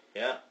 right,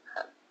 yeah.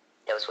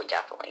 Those would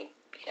definitely,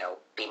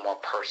 be more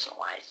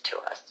personalized to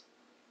us.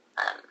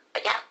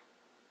 But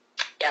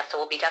yeah, so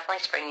we'll be definitely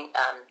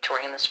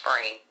touring in the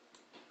spring.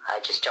 I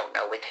just don't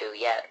know with who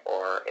yet,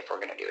 or if we're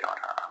going to do it on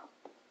our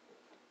own.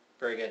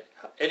 Very good.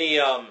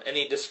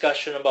 Any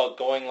discussion about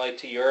going like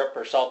to Europe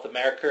or South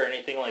America or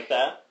anything like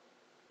that?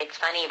 It's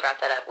funny you brought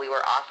that up. We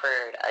were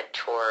offered a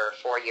tour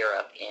for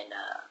Europe in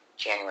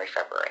January,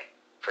 February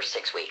for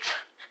 6 weeks,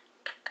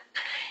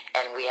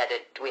 and we had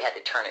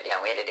to turn it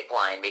down. We had to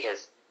decline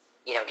because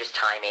just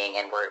timing,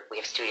 and we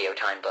have studio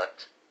time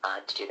booked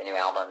to do the new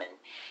album, and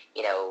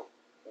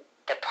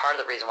that part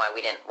of the reason why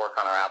we didn't work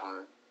on our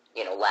album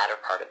latter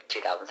part of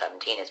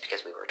 2017 is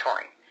because we were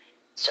touring.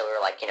 So we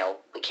were like,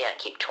 we can't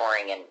keep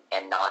touring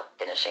and not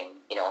finishing,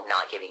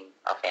 not giving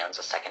our fans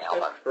a second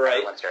album. Right.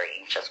 Everyone's very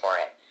anxious for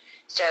it.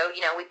 So,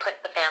 we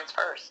put the fans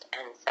first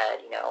and said,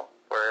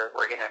 we're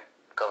going to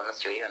go in the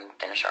studio and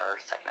finish our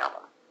second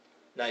album.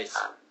 Nice.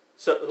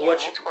 So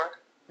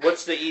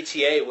what's the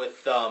ETA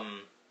with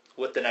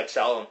the next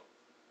album?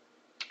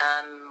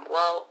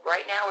 Well,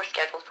 right now we're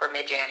scheduled for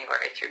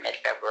mid-January through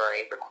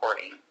mid-February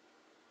recording.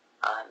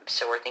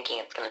 So we're thinking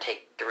it's going to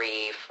take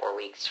 3-4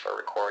 weeks for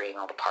recording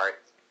all the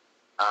parts.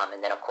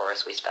 And then, of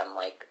course, we spend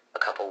like a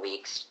couple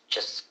weeks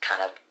just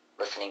kind of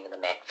listening to the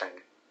mix and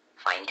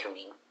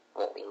fine-tuning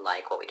what we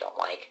like, what we don't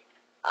like,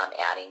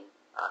 adding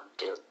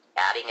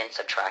and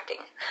subtracting,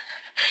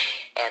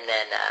 and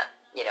then,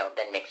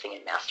 then mixing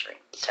and mastering.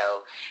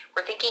 So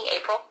we're thinking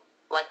April,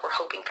 like we're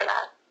hoping for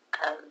that.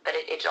 But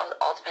it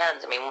all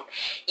depends. I mean,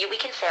 we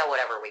can say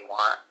whatever we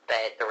want,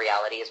 but the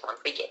reality is once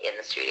we get in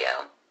the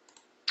studio,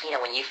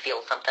 when you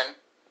feel something,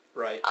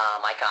 right?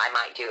 I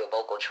might do a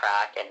vocal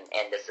track,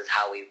 and this is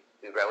how we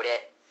wrote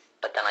it,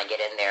 but then I get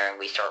in there and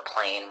we start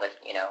playing with,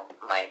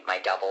 my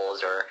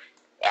doubles or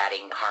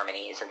adding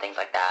harmonies and things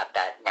like that,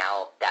 that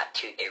now that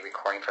 2-day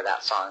recording for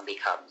that song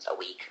becomes a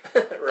week.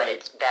 Right. But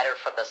it's better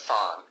for the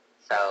song.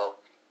 So,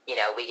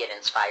 we get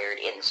inspired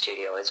in the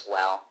studio as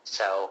well.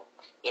 So,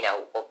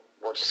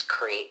 we'll just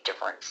create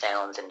different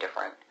sounds and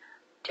different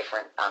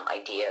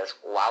ideas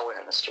while we're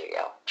in the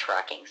studio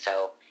tracking.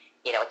 So,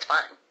 it's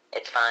fun.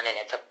 It's fun, and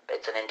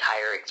it's an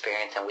entire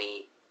experience, and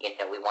we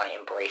want to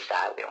embrace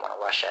that. We don't want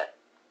to rush it.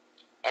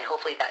 And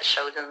hopefully that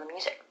shows in the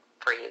music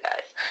for you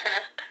guys.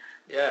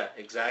 Yeah,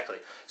 exactly.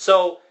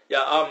 So,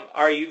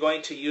 are you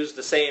going to use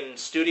the same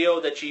studio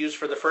that you used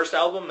for the first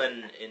album?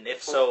 And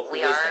if so, who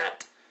is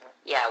that?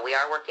 Yeah, we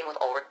are working with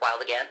Ulrich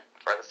Wild again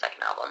for the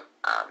second album.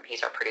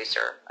 He's our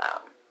producer,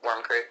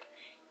 Worm Group.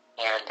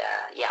 And,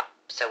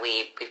 so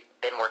we've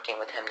been working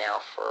with him now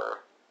for,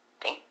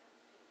 I think,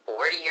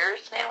 4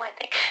 years now, I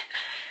think.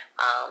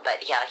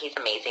 But, yeah, he's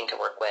amazing to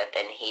work with.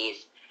 And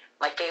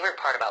my favorite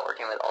part about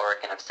working with Ulrich,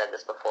 and I've said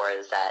this before,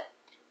 is that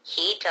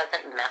he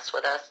doesn't mess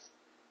with us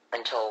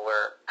until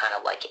we're kind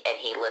of like, and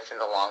he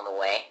listens along the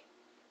way,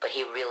 but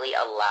he really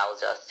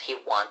allows us, he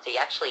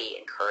actually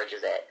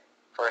encourages it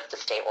for us to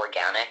stay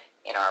organic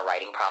in our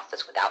writing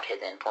process without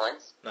his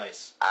influence.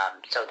 Nice.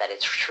 So that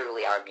it's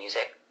truly our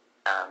music,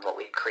 what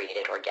we've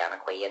created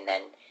organically, and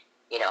then,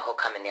 he'll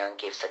come in there and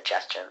give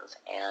suggestions,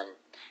 and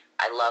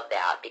I love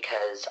that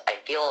because I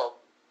feel,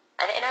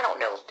 and I don't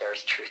know if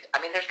there's truth,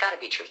 I mean, there's got to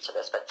be truth to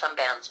this, but some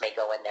bands may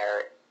go in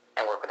there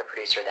and work with a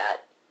producer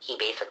that he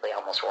basically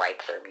almost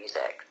writes their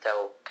music.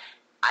 So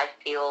I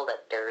feel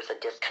that there's a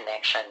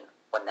disconnection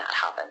when that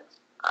happens.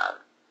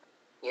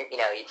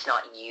 It's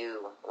not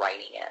you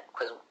writing it.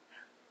 Because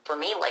for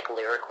me, like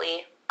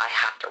lyrically, I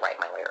have to write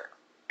my lyrics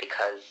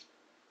because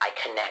I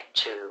connect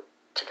to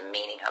the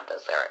meaning of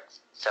those lyrics.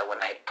 So when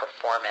I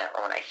perform it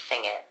or when I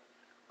sing it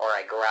or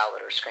I growl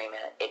it or scream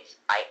it,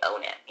 I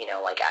own it.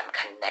 Like I'm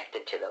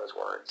connected to those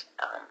words.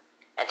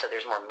 And so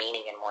there's more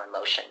meaning and more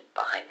emotion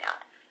behind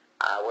that.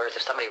 Whereas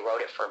if somebody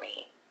wrote it for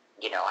me,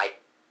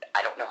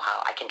 I don't know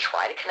how. I can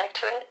try to connect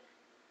to it,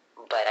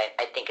 but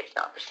I think it's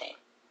not the same.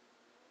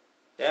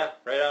 Yeah,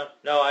 right on.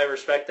 No, I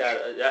respect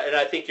that. And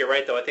I think you're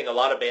right, though. I think a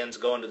lot of bands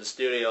go into the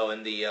studio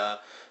and the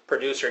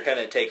producer kind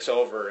of takes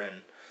over,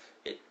 and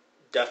it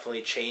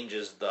definitely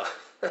changes the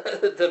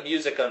the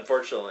music,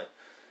 unfortunately.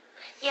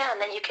 Yeah,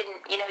 and then you can,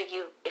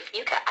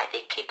 I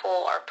think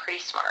people are pretty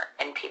smart,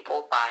 and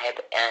people vibe,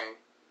 and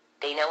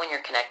they know when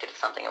you're connected to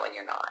something and when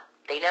you're not.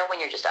 They know when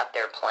you're just up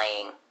there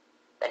playing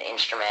an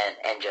instrument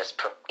and just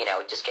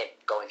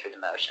get going through the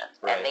motions.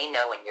 Right. And they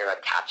know when you're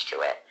attached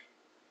to it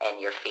and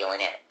you're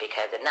feeling it,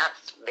 and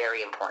that's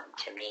very important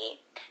to me.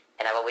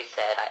 And I've always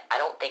said, I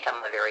don't think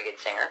I'm a very good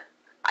singer.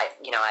 I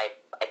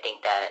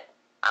think that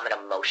I'm an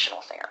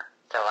emotional singer.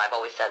 So I've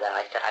always said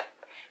that.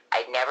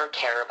 I never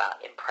care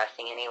about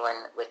impressing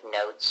anyone with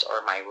notes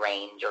or my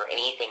range or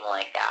anything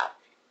like that.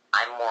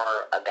 I'm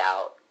more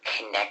about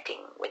connecting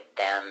with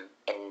them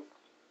in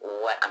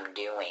what I'm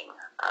doing.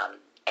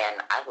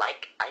 And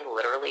I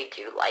literally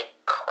do like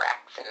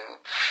cracks and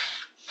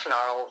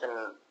snarls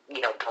and,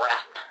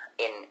 breath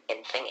in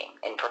singing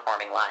and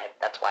performing live.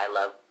 That's why I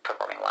love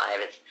performing live.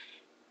 It's,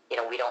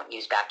 we don't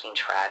use backing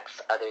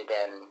tracks other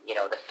than,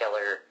 the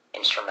filler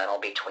instrumental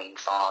between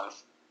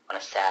songs on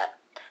a set.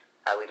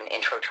 We have an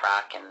intro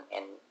track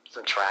and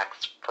some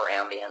tracks for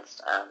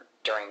ambience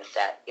during the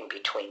set in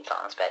between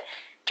songs. But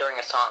during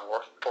a song, we're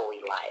fully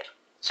live.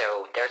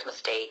 So if there's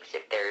mistakes,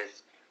 if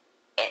there's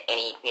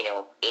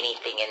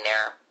anything in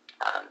there,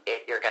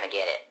 you're going to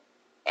get it,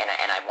 and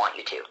I want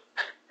you to.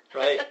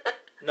 Right.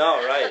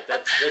 No, right.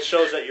 That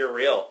shows that you're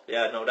real.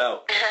 Yeah, no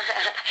doubt.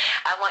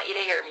 I want you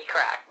to hear me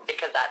crack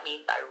because that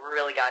means I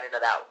really got into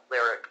that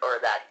lyric or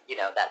that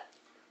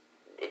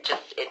it's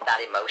that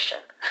emotion.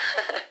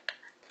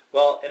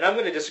 Well, and I'm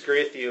going to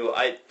disagree with you.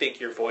 I think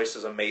your voice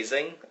is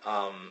amazing,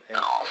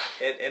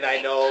 and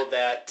I know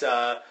that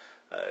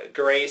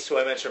Grace, who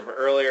I mentioned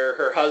earlier,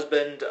 her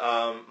husband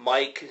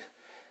Mike,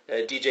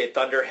 DJ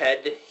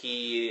Thunderhead,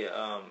 he's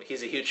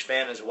a huge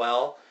fan as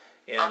well.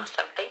 And,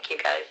 awesome, thank you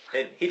guys.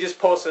 And he just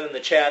posted in the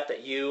chat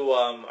that you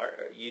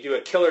do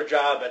a killer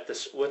job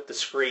with the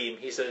scream.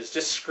 He says,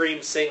 just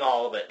scream, sing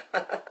all of it.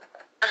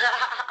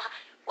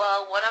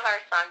 Well, one of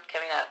our songs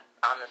coming up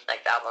on this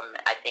next album,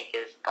 I think,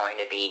 is going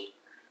to be,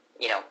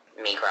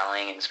 me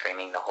growling and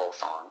screaming the whole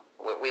song.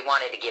 We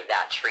wanted to give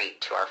that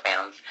treat to our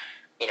fans,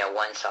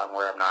 one song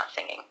where I'm not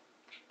singing.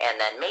 And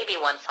then maybe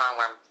one song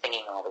where I'm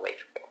singing all the way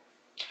through.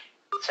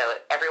 So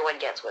everyone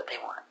gets what they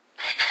want.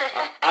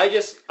 I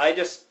just,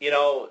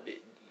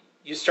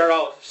 you start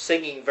off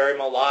singing very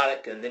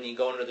melodic, and then you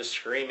go into the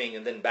screaming,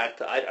 and then back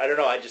to, I don't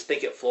know, I just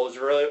think it flows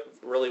really,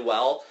 really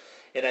well.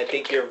 And I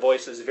think your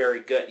voice is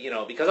very good,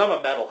 because I'm a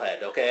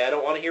metalhead, okay? I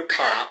don't want to hear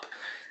pop,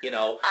 I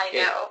know, I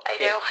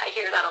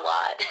hear that a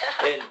lot.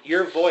 And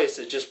your voice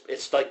is just,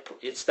 it's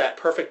that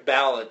perfect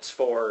balance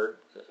for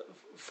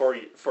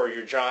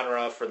your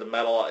genre, for the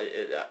metal.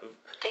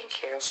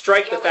 Thank you.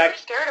 Strike the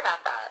fact. We were scared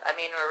about that. I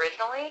mean,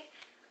 originally,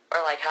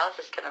 we're like, how is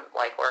this going to,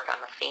 work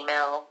on a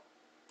female?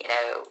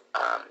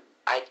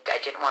 I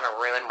didn't want to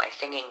ruin my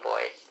singing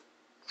voice.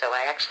 So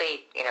I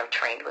actually,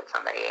 trained with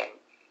somebody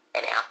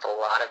and asked a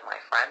lot of my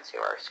friends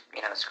who are,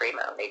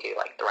 screamo. They do,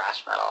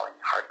 thrash metal and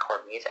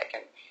hardcore music.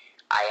 And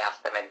I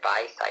asked them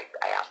advice. I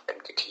asked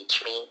them to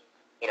teach me,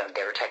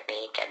 their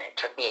technique. And it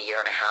took me a year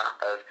and a half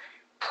of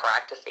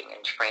practicing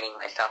and training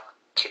myself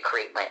to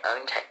create my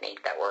own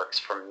technique that works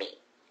for me.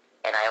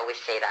 And I always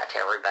say that to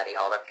everybody,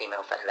 all the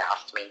females that have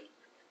asked me,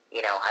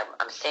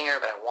 I'm a singer,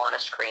 but I want to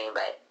scream,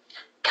 but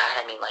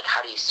God,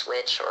 how do you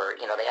switch? Or,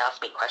 they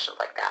ask me questions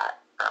like that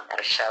at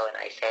a show, and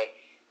I say,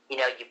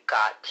 you've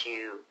got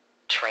to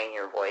train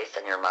your voice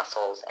and your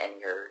muscles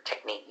and your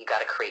technique. You got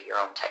to create your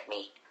own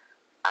technique,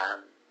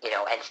 and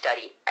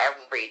study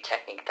every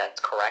technique that's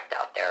correct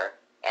out there,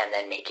 and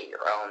then make it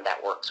your own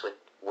that works with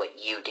what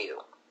you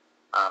do.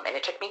 And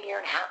it took me a year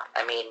and a half.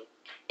 I mean,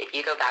 if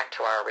you go back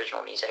to our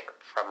original music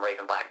from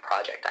Raven Black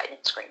Project, I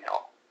didn't scream at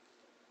all.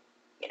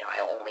 I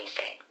only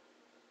sang.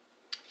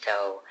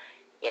 So,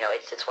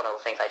 it's one of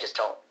those things I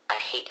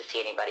hate to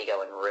see anybody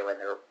go and ruin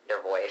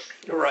their voice.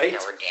 Right.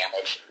 Or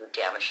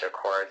damage their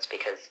chords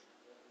because,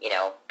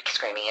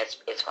 screaming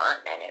is fun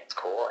and it's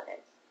cool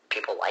and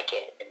people like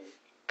it,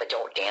 but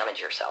don't damage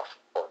yourself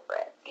over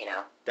it,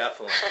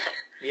 Definitely.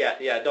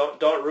 Yeah,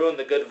 don't ruin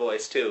the good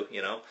voice too,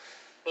 Yeah.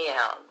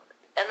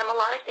 And the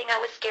melodic thing, I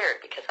was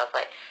scared because I was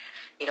like,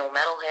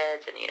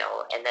 metalheads and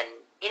then,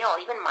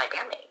 even my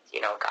bandmates,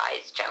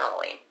 guys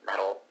generally,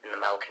 in the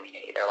metal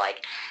community, they're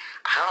like,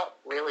 I don't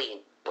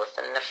really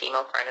listen to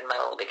female-fronted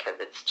metal because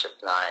it's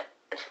just not,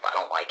 I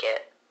don't like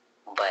it,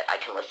 but I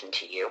can listen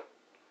to you.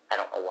 I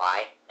don't know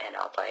why. And I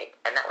was like,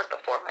 and that was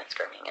before my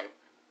screaming, and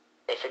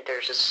they said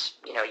there's just,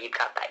 you've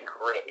got that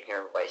grit in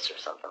your voice or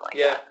something like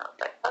that. And I was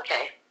like,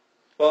 okay.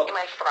 Well, in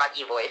my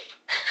froggy voice.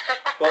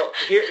 Well,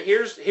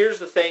 here's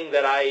the thing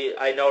that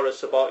I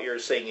notice about your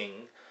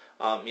singing.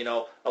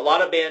 A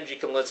lot of bands you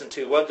can listen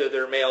to, whether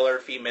they're male or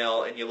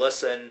female, and you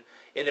listen,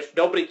 and if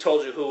nobody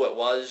told you who it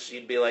was,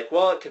 you'd be like,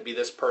 well, it could be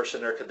this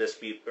person, or could this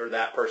be, or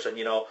that person.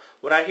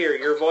 When I hear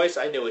your voice,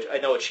 I know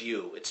it's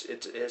you.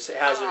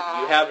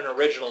 You have an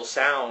original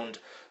sound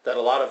that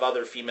a lot of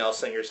other female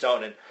singers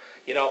don't. And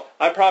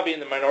I'm probably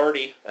in the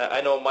minority. I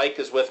know Mike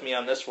is with me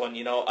on this one.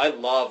 I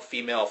love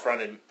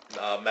female-fronted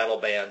metal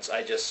bands.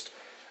 I just,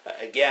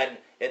 again,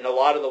 and a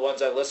lot of the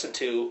ones I listen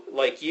to,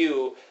 like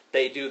you,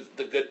 they do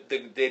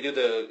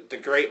the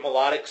great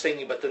melodic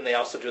singing, but then they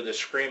also do the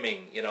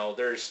screaming.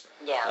 There's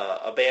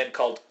a band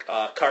called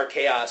Car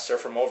Chaos. They're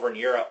from over in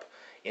Europe,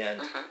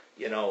 and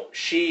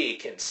she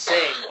can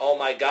sing, oh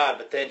my God,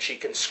 but then she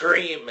can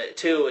scream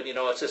too. And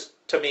it's just,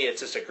 to me,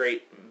 it's just a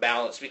great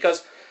balance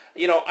because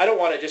I don't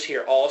want to just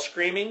hear all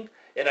screaming,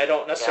 and I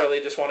don't necessarily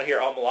just want to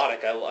hear all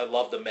melodic. I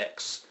love the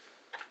mix.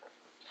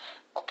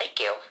 Well, thank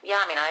you.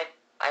 Yeah, I mean, I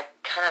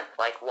kind of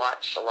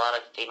watched a lot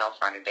of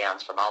female-fronted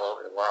bands from all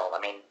over the world. I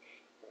mean,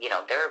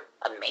 they're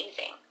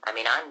amazing. I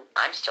mean,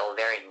 I'm still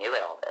very new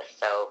at all this,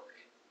 so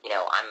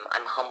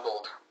I'm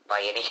humbled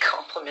by any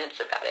compliments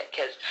about it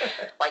because,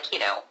 I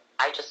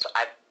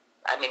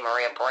mean,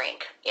 Maria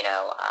Brink,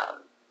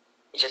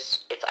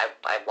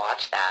 I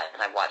watched that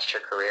and I watched her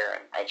career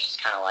and it's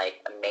just kind of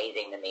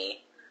amazing to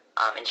me.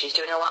 And she's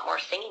doing a lot more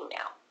singing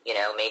now.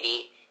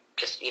 Maybe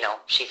just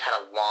she's had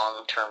a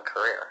long-term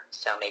career,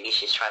 so maybe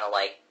she's trying to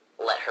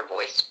let her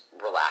voice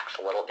relax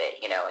a little bit.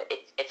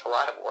 It's a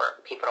lot of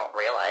work. People don't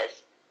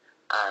realize.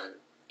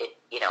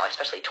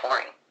 Especially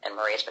touring, and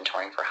Maria's been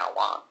touring for how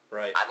long?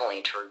 Right. I've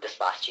only toured this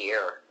last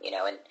year,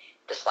 and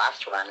this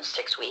last run,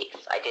 6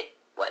 weeks, I did,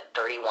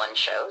 31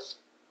 shows,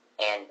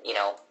 and,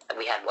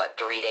 we had,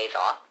 3 days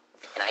off,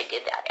 and I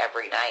did that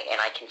every night,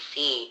 and I can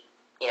see,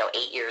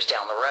 8 years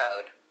down the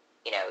road,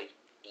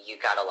 you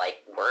gotta,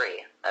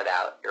 worry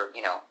about your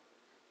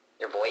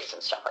voice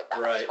and stuff like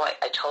that. Right. So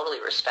I totally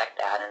respect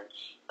that, and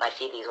I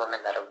see these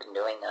women that have been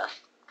doing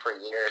this for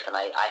years, and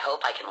I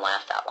hope I can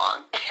last that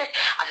long.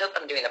 I hope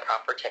I'm doing the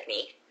proper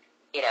technique.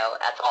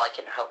 That's all I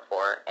can hope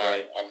for,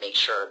 and make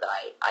sure that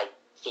I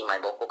see my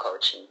vocal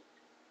coach and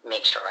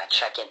make sure I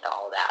check into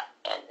all of that,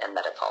 and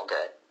that it's all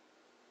good.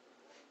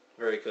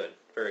 Very good.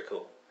 Very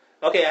cool.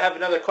 Okay, I have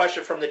another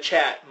question from the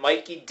chat.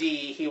 Mikey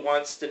D, he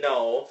wants to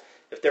know,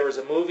 if there was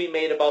a movie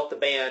made about the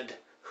band,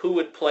 who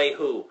would play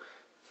who?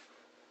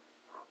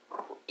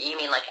 You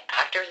mean like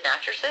actors and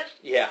actresses?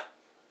 Yeah.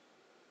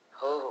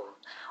 Oh.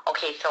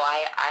 Okay, so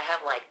I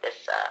have like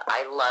this,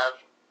 I love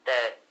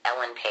the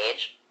Ellen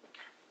Page,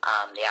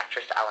 the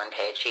actress Ellen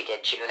Page. She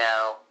did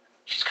Juno.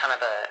 She's kind of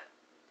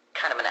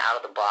an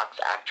out-of-the-box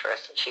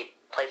actress. She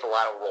plays a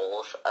lot of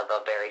roles of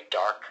a very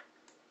dark,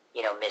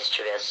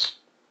 mischievous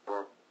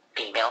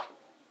female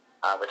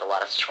with a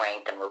lot of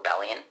strength and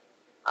rebellion.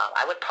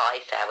 I would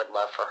probably say I would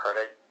love for her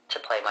to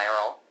play my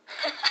role.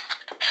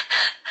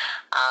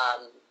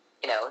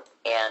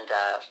 And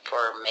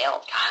for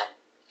males, God,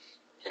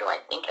 who do I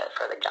think of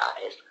for the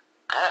guys?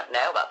 I don't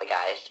know about the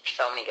guys. There's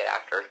so many good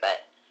actors,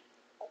 but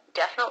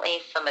definitely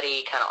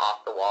somebody kind of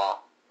off the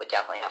wall would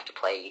definitely have to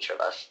play each of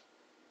us,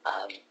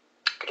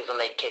 because then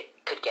they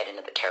could get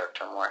into the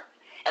character more.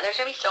 And there's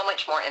going to be so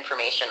much more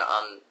information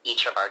on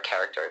each of our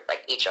characters,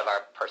 like each of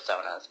our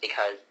personas,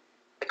 because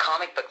the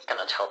comic book's going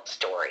to tell the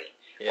story.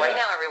 Yeah. Right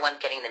now, everyone's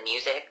getting the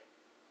music,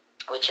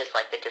 which is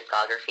like the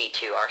discography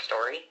to our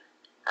story.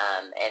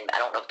 And I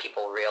don't know if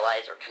people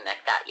realize or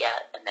connect that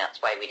yet, and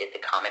that's why we did the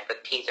comic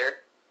book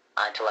teaser,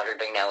 to let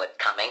everybody know it's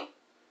coming.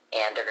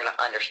 And they're going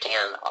to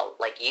understand,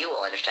 like you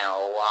will understand a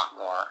lot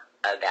more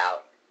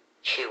about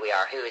who we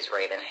are, who is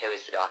Raven, who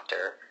is the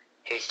Doctor,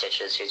 who's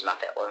Stitches, who's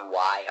Muppet, and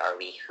why are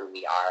we who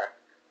we are.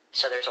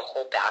 So there's a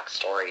whole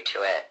backstory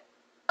to it,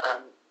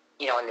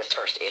 in this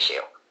first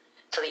issue.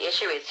 So the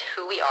issue is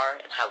who we are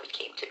and how we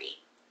came to be.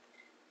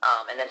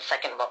 And then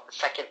second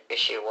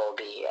issue will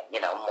be,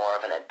 more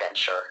of an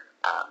adventure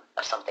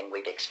of something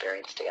we've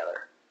experienced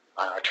together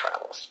on our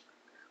travels.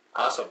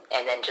 Awesome.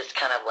 And then just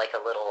kind of like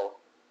a little,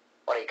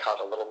 what do you call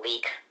it, a little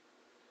leak,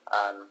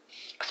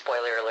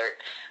 spoiler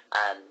alert,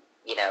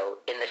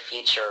 in the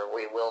future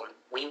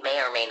we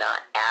may or may not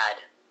add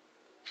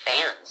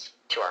fans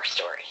to our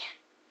story.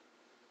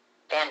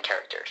 Fan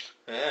characters.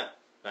 Yeah,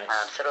 nice.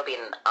 So it'll be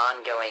an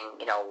ongoing,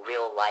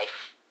 real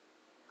life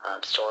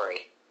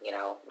story,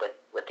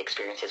 with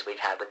experiences we've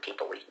had with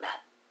people we've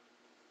met.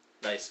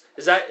 Nice.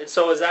 Is that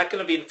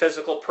going to be in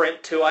physical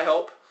print too, I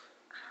hope?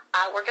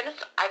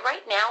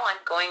 Right now I'm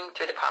going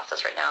through the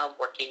process right now of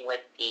working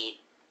with the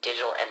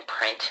digital and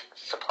print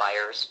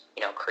suppliers,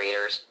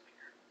 creators,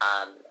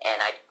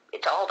 and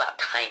it's all about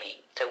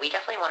timing. So we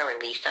definitely want to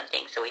release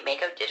something. So we may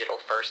go digital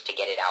first to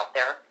get it out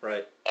there.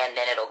 Right. And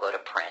then it'll go to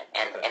print.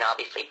 And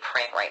obviously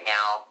print right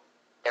now,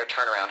 their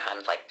turnaround time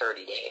is like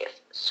 30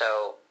 days.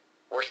 So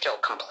we're still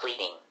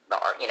completing the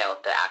art,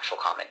 the actual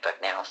comic book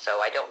now.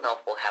 So I don't know if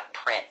we'll have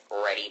print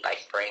ready by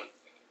spring.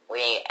 We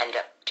may end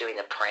up doing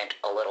the print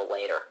a little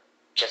later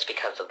just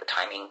because of the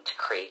timing to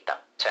create them,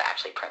 to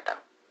actually print them.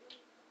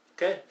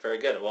 Okay, very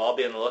good. Well, I'll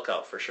be on the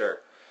lookout for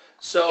sure.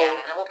 So yeah,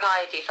 and we'll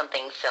probably do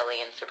something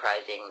silly and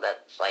surprising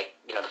that's like,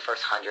 the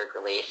first 100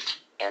 released,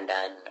 and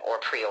then, or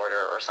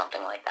pre-order or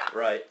something like that.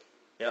 Right.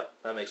 Yep,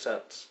 that makes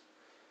sense.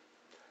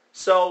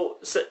 So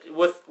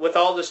with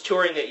all this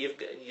touring that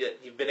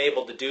you've been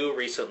able to do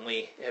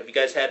recently, have you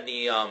guys had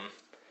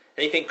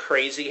anything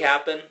crazy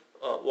happen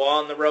while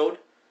on the road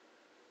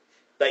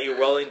that you're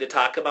willing to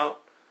talk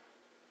about?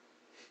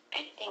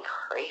 Anything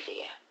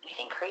crazy?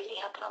 Anything crazy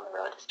happen on the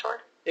road this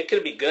tour? It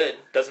could be good.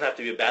 Doesn't have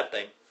to be a bad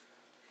thing.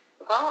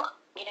 Well,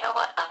 you know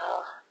what?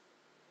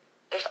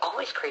 There's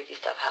always crazy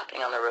stuff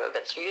happening on the road,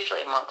 but it's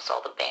usually amongst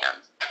all the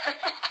bands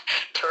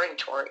touring.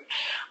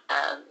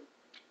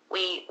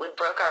 We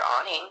broke our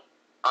awning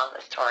on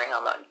this touring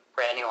on the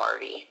brand new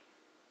RV.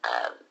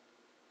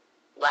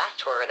 Last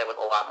tour there was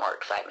a lot more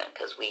excitement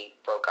because we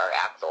broke our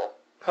axle.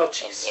 Oh,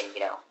 jeez. And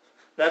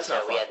that's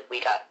not fun.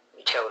 We got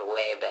towed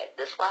away, but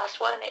this last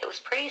one it was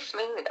pretty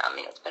smooth. I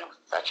mean, it's been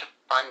such a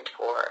fun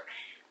tour.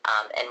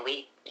 And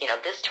we,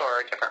 this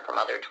tour, different from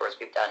other tours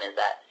we've done, is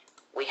that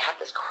we have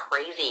this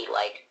crazy,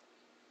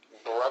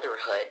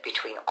 brotherhood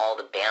between all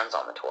the bands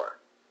on the tour.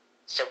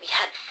 So we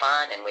had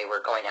fun, and we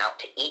were going out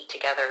to eat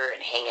together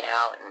and hanging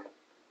out, and,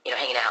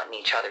 hanging out in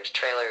each other's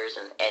trailers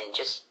and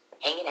just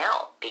hanging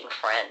out, being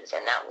friends,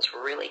 and that was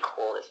really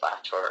cool this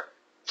last tour.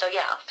 So,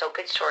 yeah,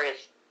 good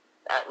stories.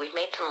 We've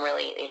made some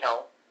really,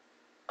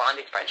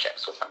 bonded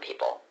friendships with some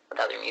people, with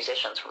other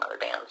musicians from other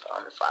bands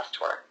on this last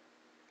tour.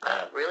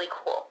 Really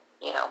cool.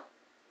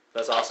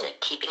 That's awesome.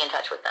 Keeping in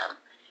touch with them.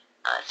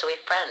 So we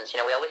have friends.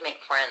 We always make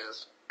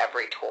friends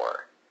every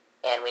tour,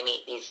 and we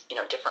meet these,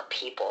 different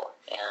people.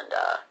 And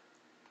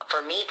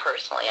for me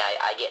personally,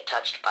 I get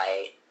touched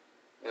by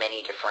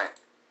many different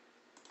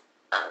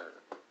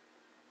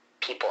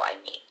people I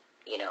meet.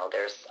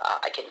 There's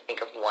I can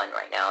think of one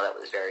right now that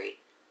was very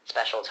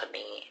special to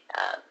me.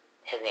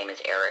 His name is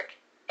Eric,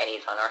 and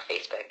he's on our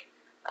Facebook.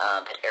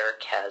 But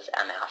Eric has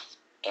MS,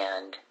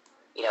 and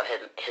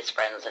his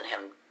friends and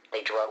him,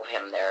 they drove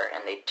him there,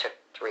 and they took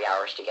 3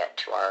 hours to get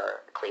to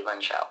our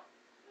Cleveland show.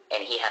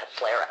 And he had a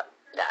flare-up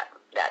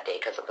that day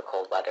because of the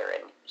cold weather,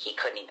 and he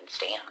couldn't even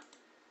stand.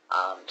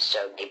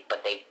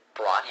 But they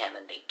brought him,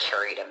 and they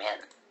carried him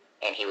in,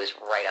 and he was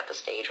right up the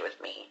stage with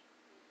me.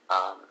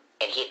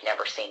 And he'd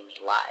never seen me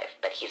live,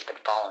 but he's been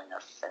following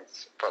us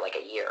for like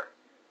a year.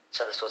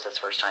 So this was his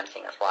first time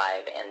seeing us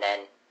live, and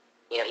then,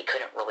 he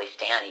couldn't really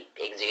stand.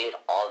 He exuded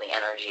all the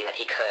energy that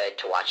he could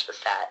to watch the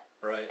set.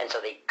 Right. And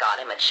so they got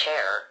him a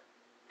chair,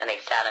 and they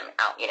sat him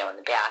out, in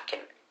the back,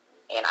 and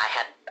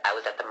I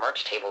was at the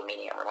merch table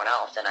meeting everyone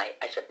else, and I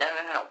said, no,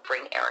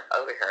 bring Eric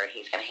over here, and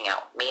he's going to hang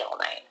out with me all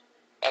night.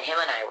 And him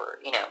and I were,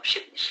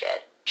 shooting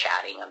shit,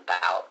 chatting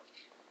about,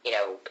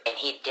 and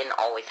he didn't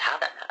always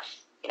have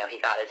MS. He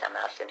got his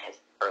MS in his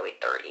early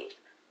 30s.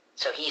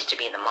 So he used to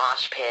be in the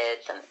mosh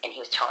pits, and he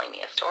was telling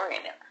me a story.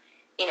 And,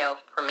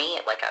 for me,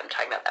 like I'm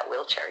talking about that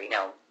wheelchair,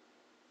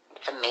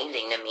 it's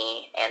amazing to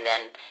me. And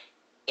then,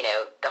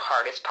 the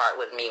hardest part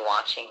was me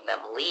watching them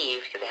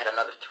leave because they had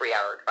another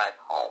 3-hour drive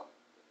home.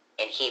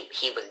 And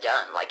he was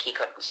done. Like, he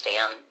couldn't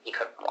stand, he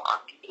couldn't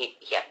walk. He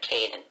had a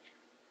cane, and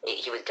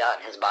he was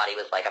done. His body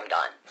was like, I'm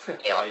done.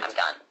 Right. I'm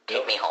done.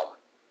 Take me home.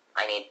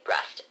 I need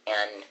rest.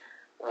 And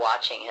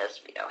watching his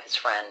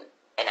friend,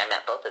 and I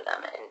met both of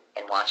them,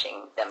 and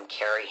watching them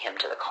carry him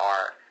to the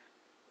car,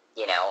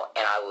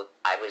 and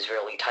I was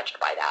really touched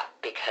by that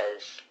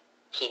because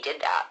he did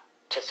that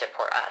to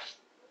support us.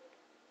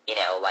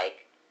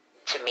 Like,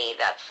 to me,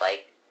 that's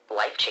like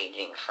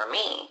life-changing for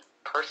me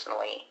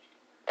personally,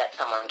 that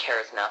someone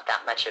cares enough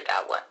that much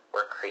about what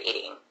we're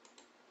creating,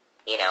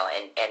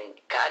 and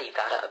God, you've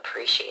got to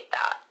appreciate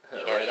that.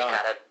 Right you've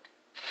got to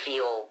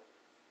feel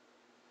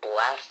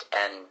blessed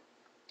and,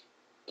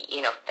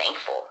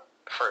 thankful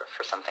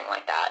for something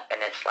like that.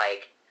 And it's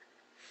like,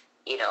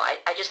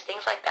 I just,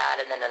 things like that.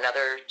 And then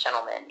another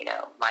gentleman,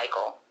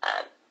 Michael,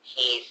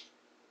 he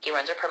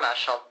runs a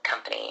promotional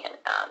company, and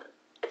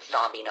it's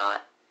Zombie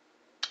Knot.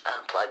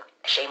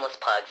 Shameless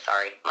plug,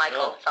 sorry.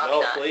 Michael,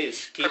 Zombie Knot. No,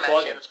 please, keep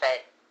plugging.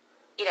 But,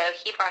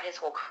 he brought his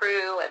whole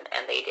crew, and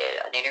they did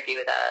an interview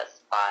with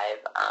us live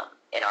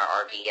in our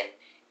RV.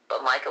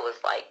 But Michael was,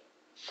 like,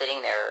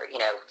 sitting there,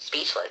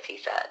 speechless, he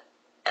said.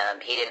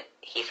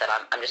 He said,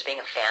 I'm just being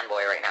a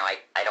fanboy right now.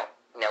 I don't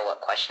know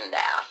what question to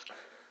ask.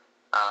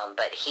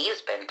 But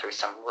he's been through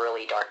some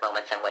really dark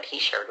moments, and what he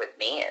shared with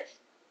me is,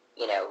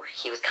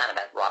 he was kind of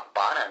at rock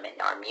bottom, and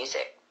our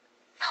music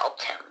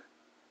helped him.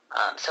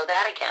 So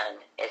that, again,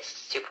 is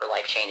super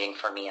life-changing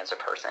for me as a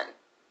person,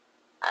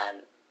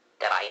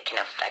 that I can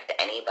affect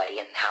anybody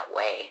in that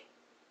way,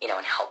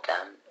 and help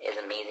them is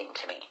amazing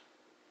to me.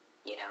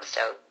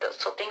 So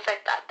things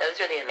like that, those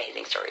are the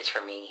amazing stories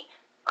for me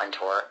on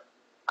tour,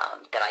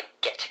 that I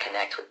get to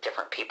connect with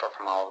different people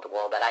from all over the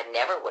world that I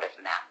never would have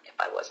met if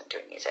I wasn't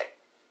doing music,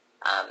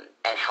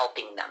 and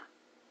helping them,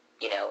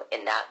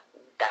 in that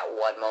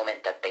one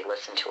moment that they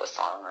listened to a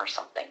song or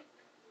something,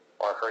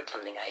 or heard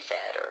something I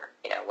said, or,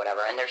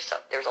 whatever. And there's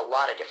a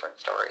lot of different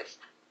stories,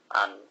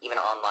 even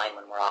online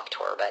when we're off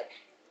tour. But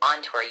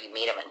on tour, you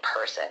meet them in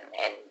person,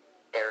 and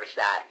there's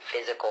that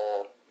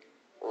physical,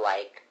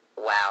 like,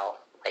 wow,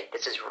 like,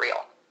 this is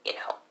real,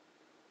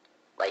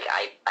 Like,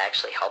 I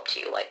actually helped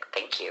you, like,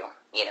 thank you,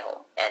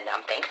 and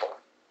I'm thankful.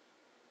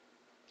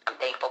 I'm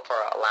thankful for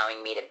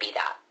allowing me to be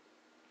that.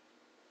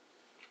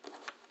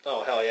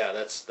 Oh, hell yeah,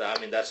 that's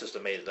just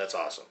amazing. That's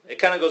awesome. It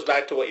kind of goes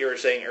back to what you were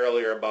saying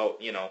earlier about,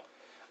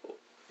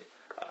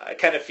 I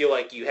kind of feel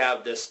like you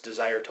have this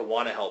desire to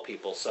want to help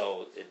people,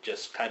 so it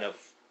just kind of,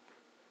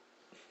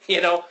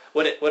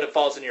 when it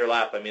falls in your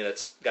lap,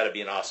 it's got to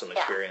be an awesome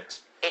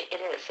experience. It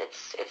is.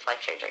 It's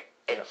life-changing.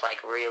 It's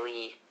like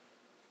really,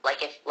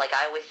 like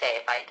I always say,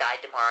 if I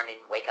died tomorrow and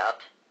didn't wake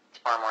up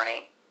tomorrow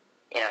morning,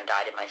 and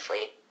died in my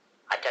sleep,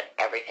 I've done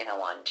everything I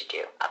wanted to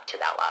do up to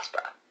that last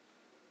breath.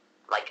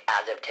 Like,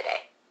 as of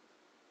today.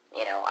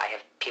 I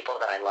have people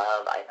that I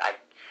love. I've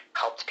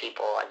helped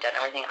people. I've done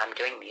everything. I'm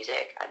doing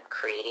music. I'm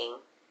creating.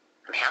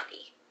 I'm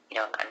happy.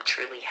 I'm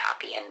truly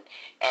happy. And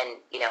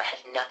it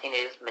has nothing to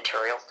do with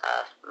material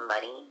stuff,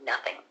 money,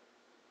 nothing.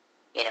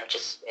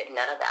 Just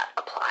none of that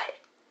applies.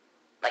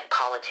 Like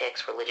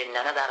politics, religion,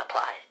 none of that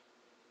applies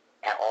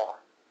at all.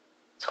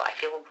 So I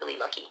feel really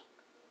lucky.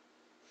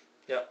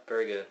 Yeah,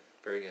 very good.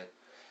 Very good.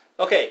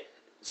 Okay.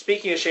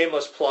 Speaking of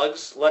shameless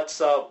plugs, let's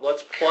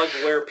plug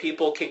where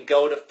people can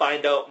go to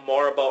find out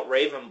more about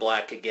Raven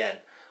Black again.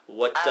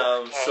 What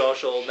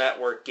social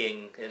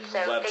networking and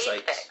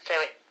websites? Facebook.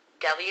 So it's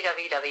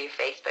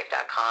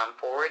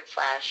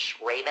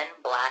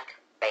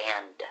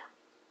www.facebook.com/RavenBlackBand.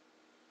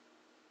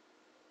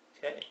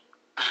 Okay.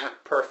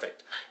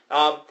 Perfect.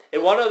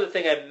 And one other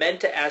thing I meant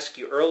to ask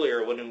you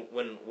earlier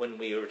when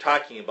we were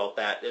talking about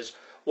that is,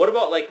 what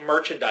about like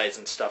merchandise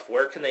and stuff?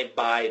 Where can they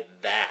buy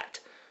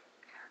that?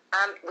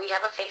 We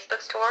have a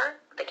Facebook store.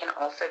 They can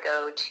also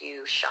go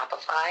to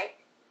Shopify.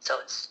 So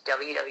it's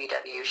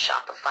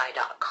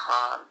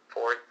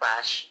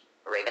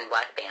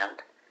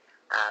www.shopify.com/RavenBlackBand.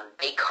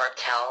 Big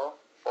Cartel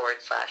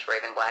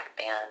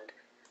 /RavenBlackBand.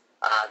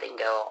 They can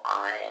go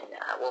on,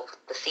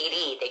 the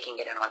CD, they can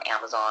get it on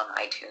Amazon,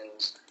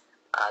 iTunes.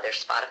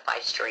 There's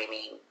Spotify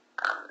streaming.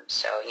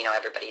 So,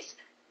 everybody's,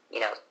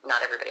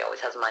 not everybody always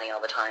has money all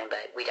the time,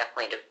 but we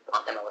definitely do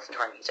want them to listen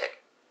to our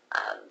music.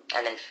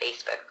 And then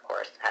Facebook, of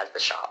course, has the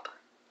shop.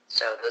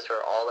 So those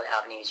are all the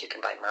avenues you can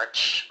buy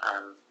merch.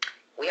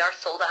 We are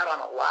sold out on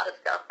a lot of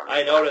stuff.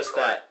 I noticed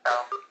that.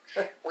 So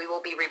we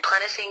will be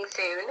replenishing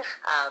soon.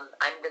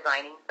 I'm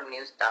designing some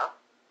new stuff.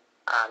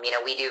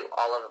 We do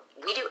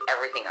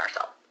everything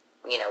ourselves.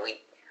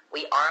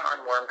 we are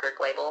on Wormkirk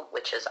label,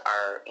 which is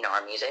our,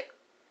 our music,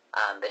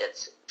 but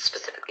it's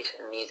specifically to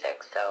the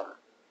music. So,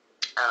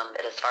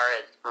 but as far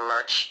as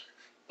merch,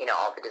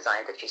 all the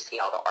designs that you see,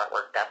 all the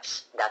artwork,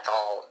 that's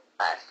all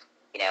us,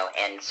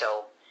 and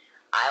so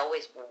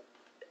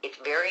it's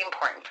very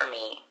important for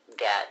me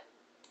that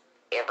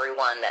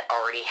everyone that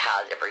already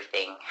has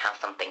everything has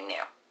something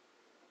new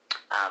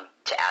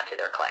to add to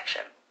their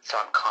collection. So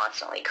I'm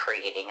constantly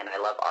creating, and I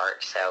love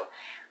art, so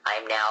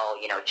I'm now,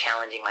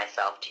 challenging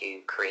myself to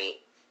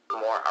create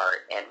more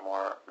art and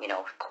more,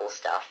 cool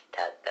stuff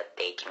that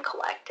they can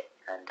collect,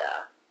 and,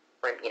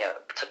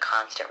 it's a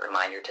constant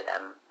reminder to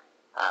them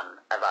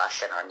of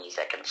us and our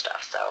music and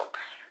stuff. So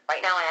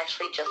right now I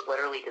actually just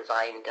literally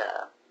designed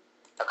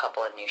a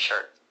couple of new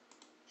shirts.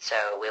 So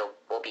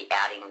we'll be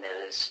adding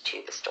those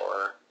to the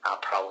store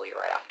probably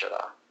right after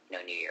the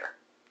New Year.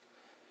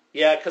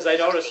 Yeah, because I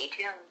noticed. Stay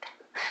tuned.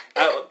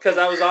 Because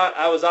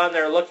I was on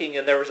there looking,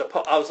 and there was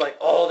I was like,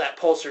 oh, that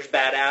poster's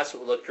badass. It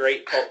would look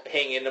great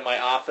hanging into my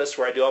office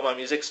where I do all my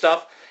music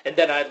stuff. And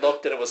then I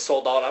looked and it was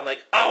sold out. I'm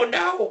like, oh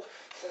no.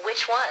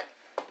 Which one?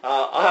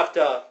 I'll have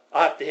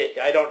to hit.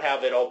 I don't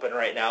have it open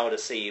right now to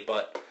see,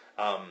 but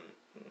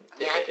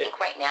yeah, I think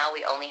right now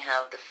we only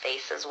have the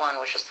Faces one,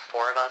 which is the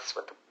four of us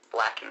with the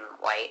black and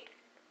white.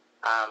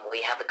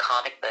 We have the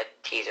comic book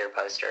teaser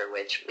poster,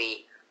 which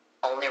we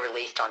only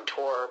released on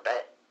tour,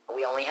 but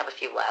we only have a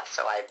few left,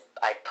 so I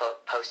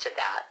posted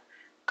that,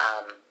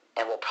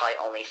 and we'll probably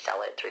only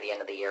sell it through the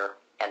end of the year,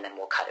 and then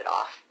we'll cut it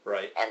off.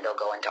 Right. And they'll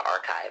go into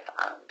archive,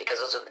 because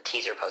those are the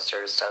teaser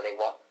posters, so they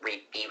won't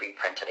be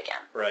reprinted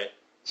again. Right.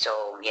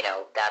 So,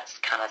 that's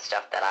kind of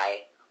stuff that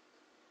I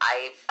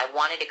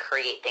wanted to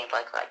create things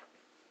like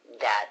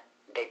that.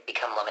 They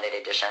become limited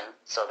edition,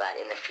 so that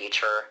in the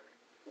future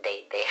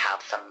they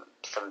have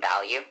some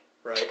value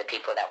to the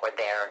people that were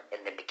there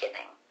in the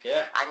beginning.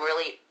 Yeah. I'm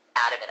really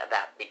adamant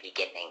about the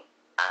beginning.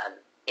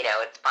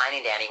 It's fine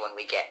and dandy when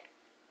we get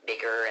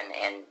bigger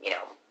and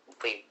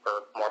we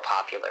were more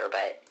popular,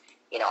 but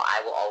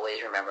I will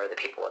always remember the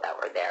people that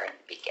were there in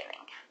the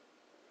beginning.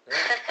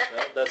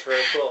 Yeah, that's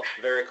very cool.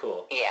 Very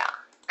cool. Yeah.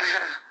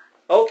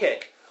 Okay.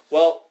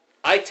 Well,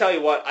 I tell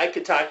you what, I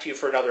could talk to you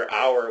for another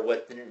hour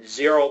with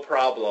zero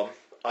problem.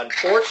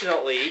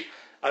 Unfortunately,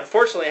 I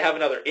have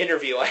another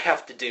interview I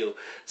have to do.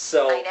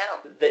 So I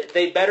know.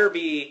 They better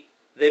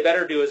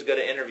do as good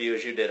an interview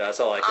as you did. That's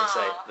all I can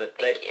say.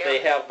 Thank you. They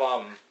have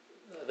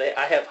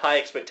I have high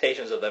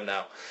expectations of them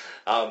now.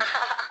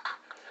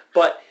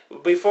 But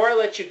before I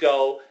let you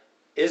go,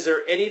 is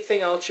there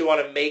anything else you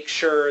want to make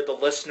sure the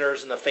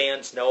listeners and the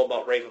fans know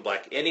about Raven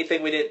Black?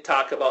 Anything we didn't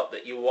talk about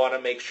that you want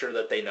to make sure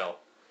that they know?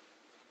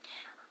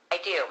 I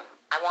do.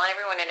 I want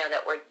everyone to know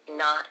that we're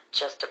not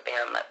just a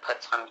band that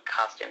puts on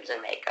costumes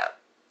and makeup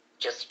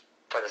just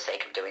for the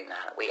sake of doing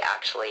that. We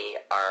actually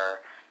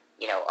are,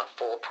 a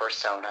full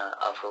persona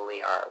of who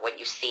we are. What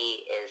you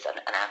see is an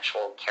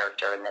actual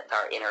character, and that's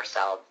our inner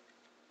self.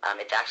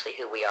 It's actually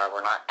who we are.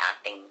 We're not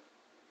acting.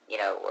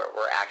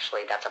 We're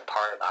actually, that's a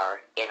part of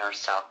our inner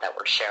self that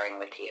we're sharing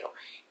with you.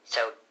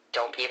 So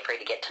don't be afraid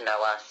to get to know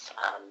us.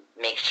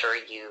 Make sure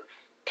you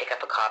pick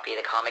up a copy of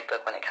the comic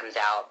book when it comes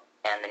out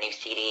and the new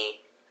CD,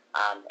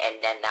 and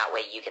then that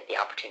way you get the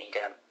opportunity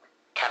to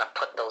kind of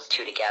put those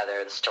two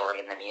together, the story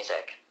and the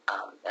music,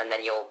 and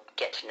then you'll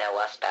get to know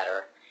us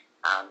better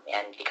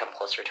and become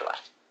closer to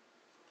us.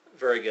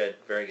 Very good,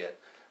 very good.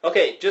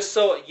 Okay, just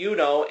so you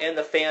know, and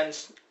the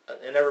fans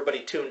and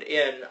everybody tuned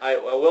in, I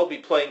will be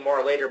playing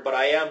more later, but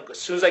I am, as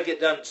soon as we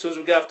get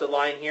off the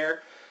line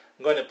here,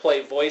 I'm going to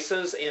play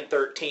Voices in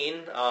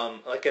 13.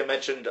 Like I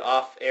mentioned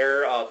off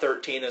air,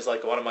 13 is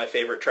like one of my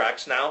favorite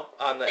tracks now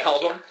on the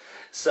album.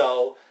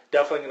 So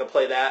definitely going to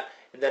play that.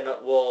 And then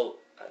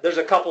there's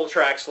a couple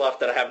tracks left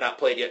that I have not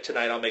played yet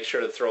tonight. I'll make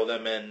sure to throw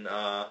them in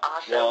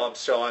awesome. While I'm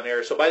still on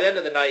air. So by the end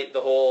of the night,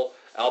 the whole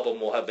album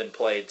will have been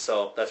played.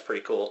 So that's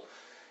pretty cool.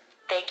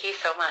 Thank you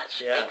so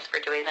much. Yeah. Thanks for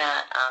doing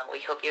that. We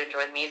hope you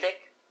enjoy the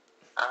music,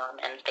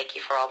 and thank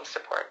you for all the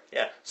support.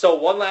 Yeah. So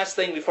one last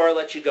thing before I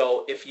let you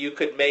go, if you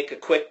could make a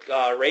quick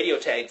radio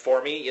tag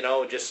for me,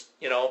 just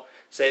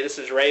say this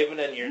is Raven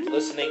and you're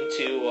listening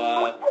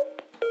to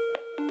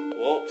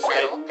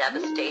Metal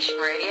Devastation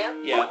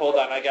Radio. Yeah. Hold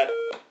on, I got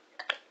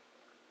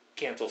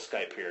cancel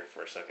Skype here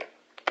for a second.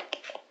 No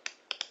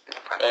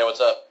problem. Hey,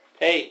 what's up?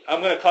 Hey,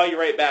 I'm gonna call you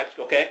right back.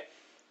 Okay.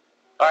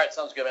 All right,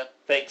 sounds good, man.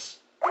 Thanks.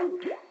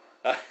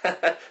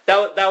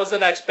 That was the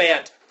next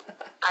band.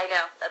 I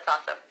know, that's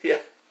awesome. Yeah.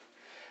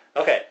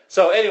 Okay.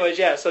 So anyways,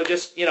 yeah, so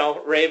just,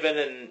 Raven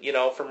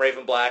and, from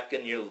Raven Black,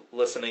 and you're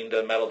listening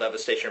to Metal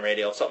Devastation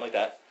Radio, something like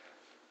that.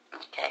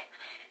 Okay.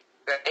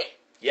 Ready?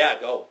 Yeah,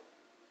 go.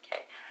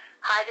 Okay.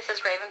 Hi, this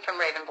is Raven from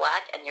Raven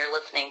Black, and you're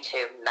listening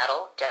to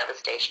Metal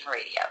Devastation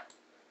Radio.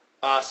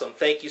 Awesome.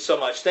 Thank you so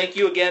much. Thank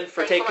you again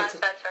for taking...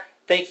 Spencer.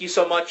 Thank you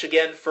so much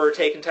again for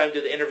taking time to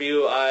do the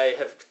interview. I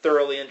have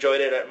thoroughly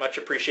enjoyed it. I much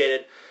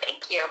appreciated.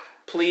 Thank you.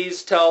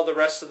 Please tell the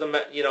rest of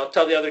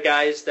tell the other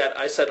guys that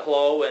I said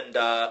hello, and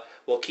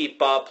we'll keep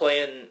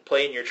playing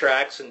your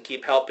tracks and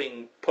keep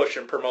helping push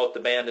and promote the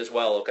band as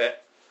well, okay?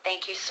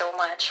 Thank you so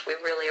much. We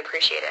really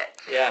appreciate it.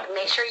 Yeah.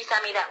 Make sure you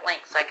send me that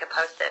link so I can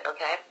post it,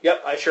 okay?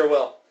 Yep, I sure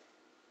will.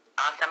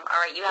 Awesome.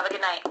 All right, you have a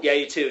good night. Yeah,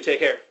 you too. Take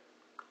care.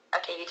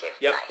 Okay, you too.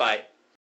 Yep, Bye. bye.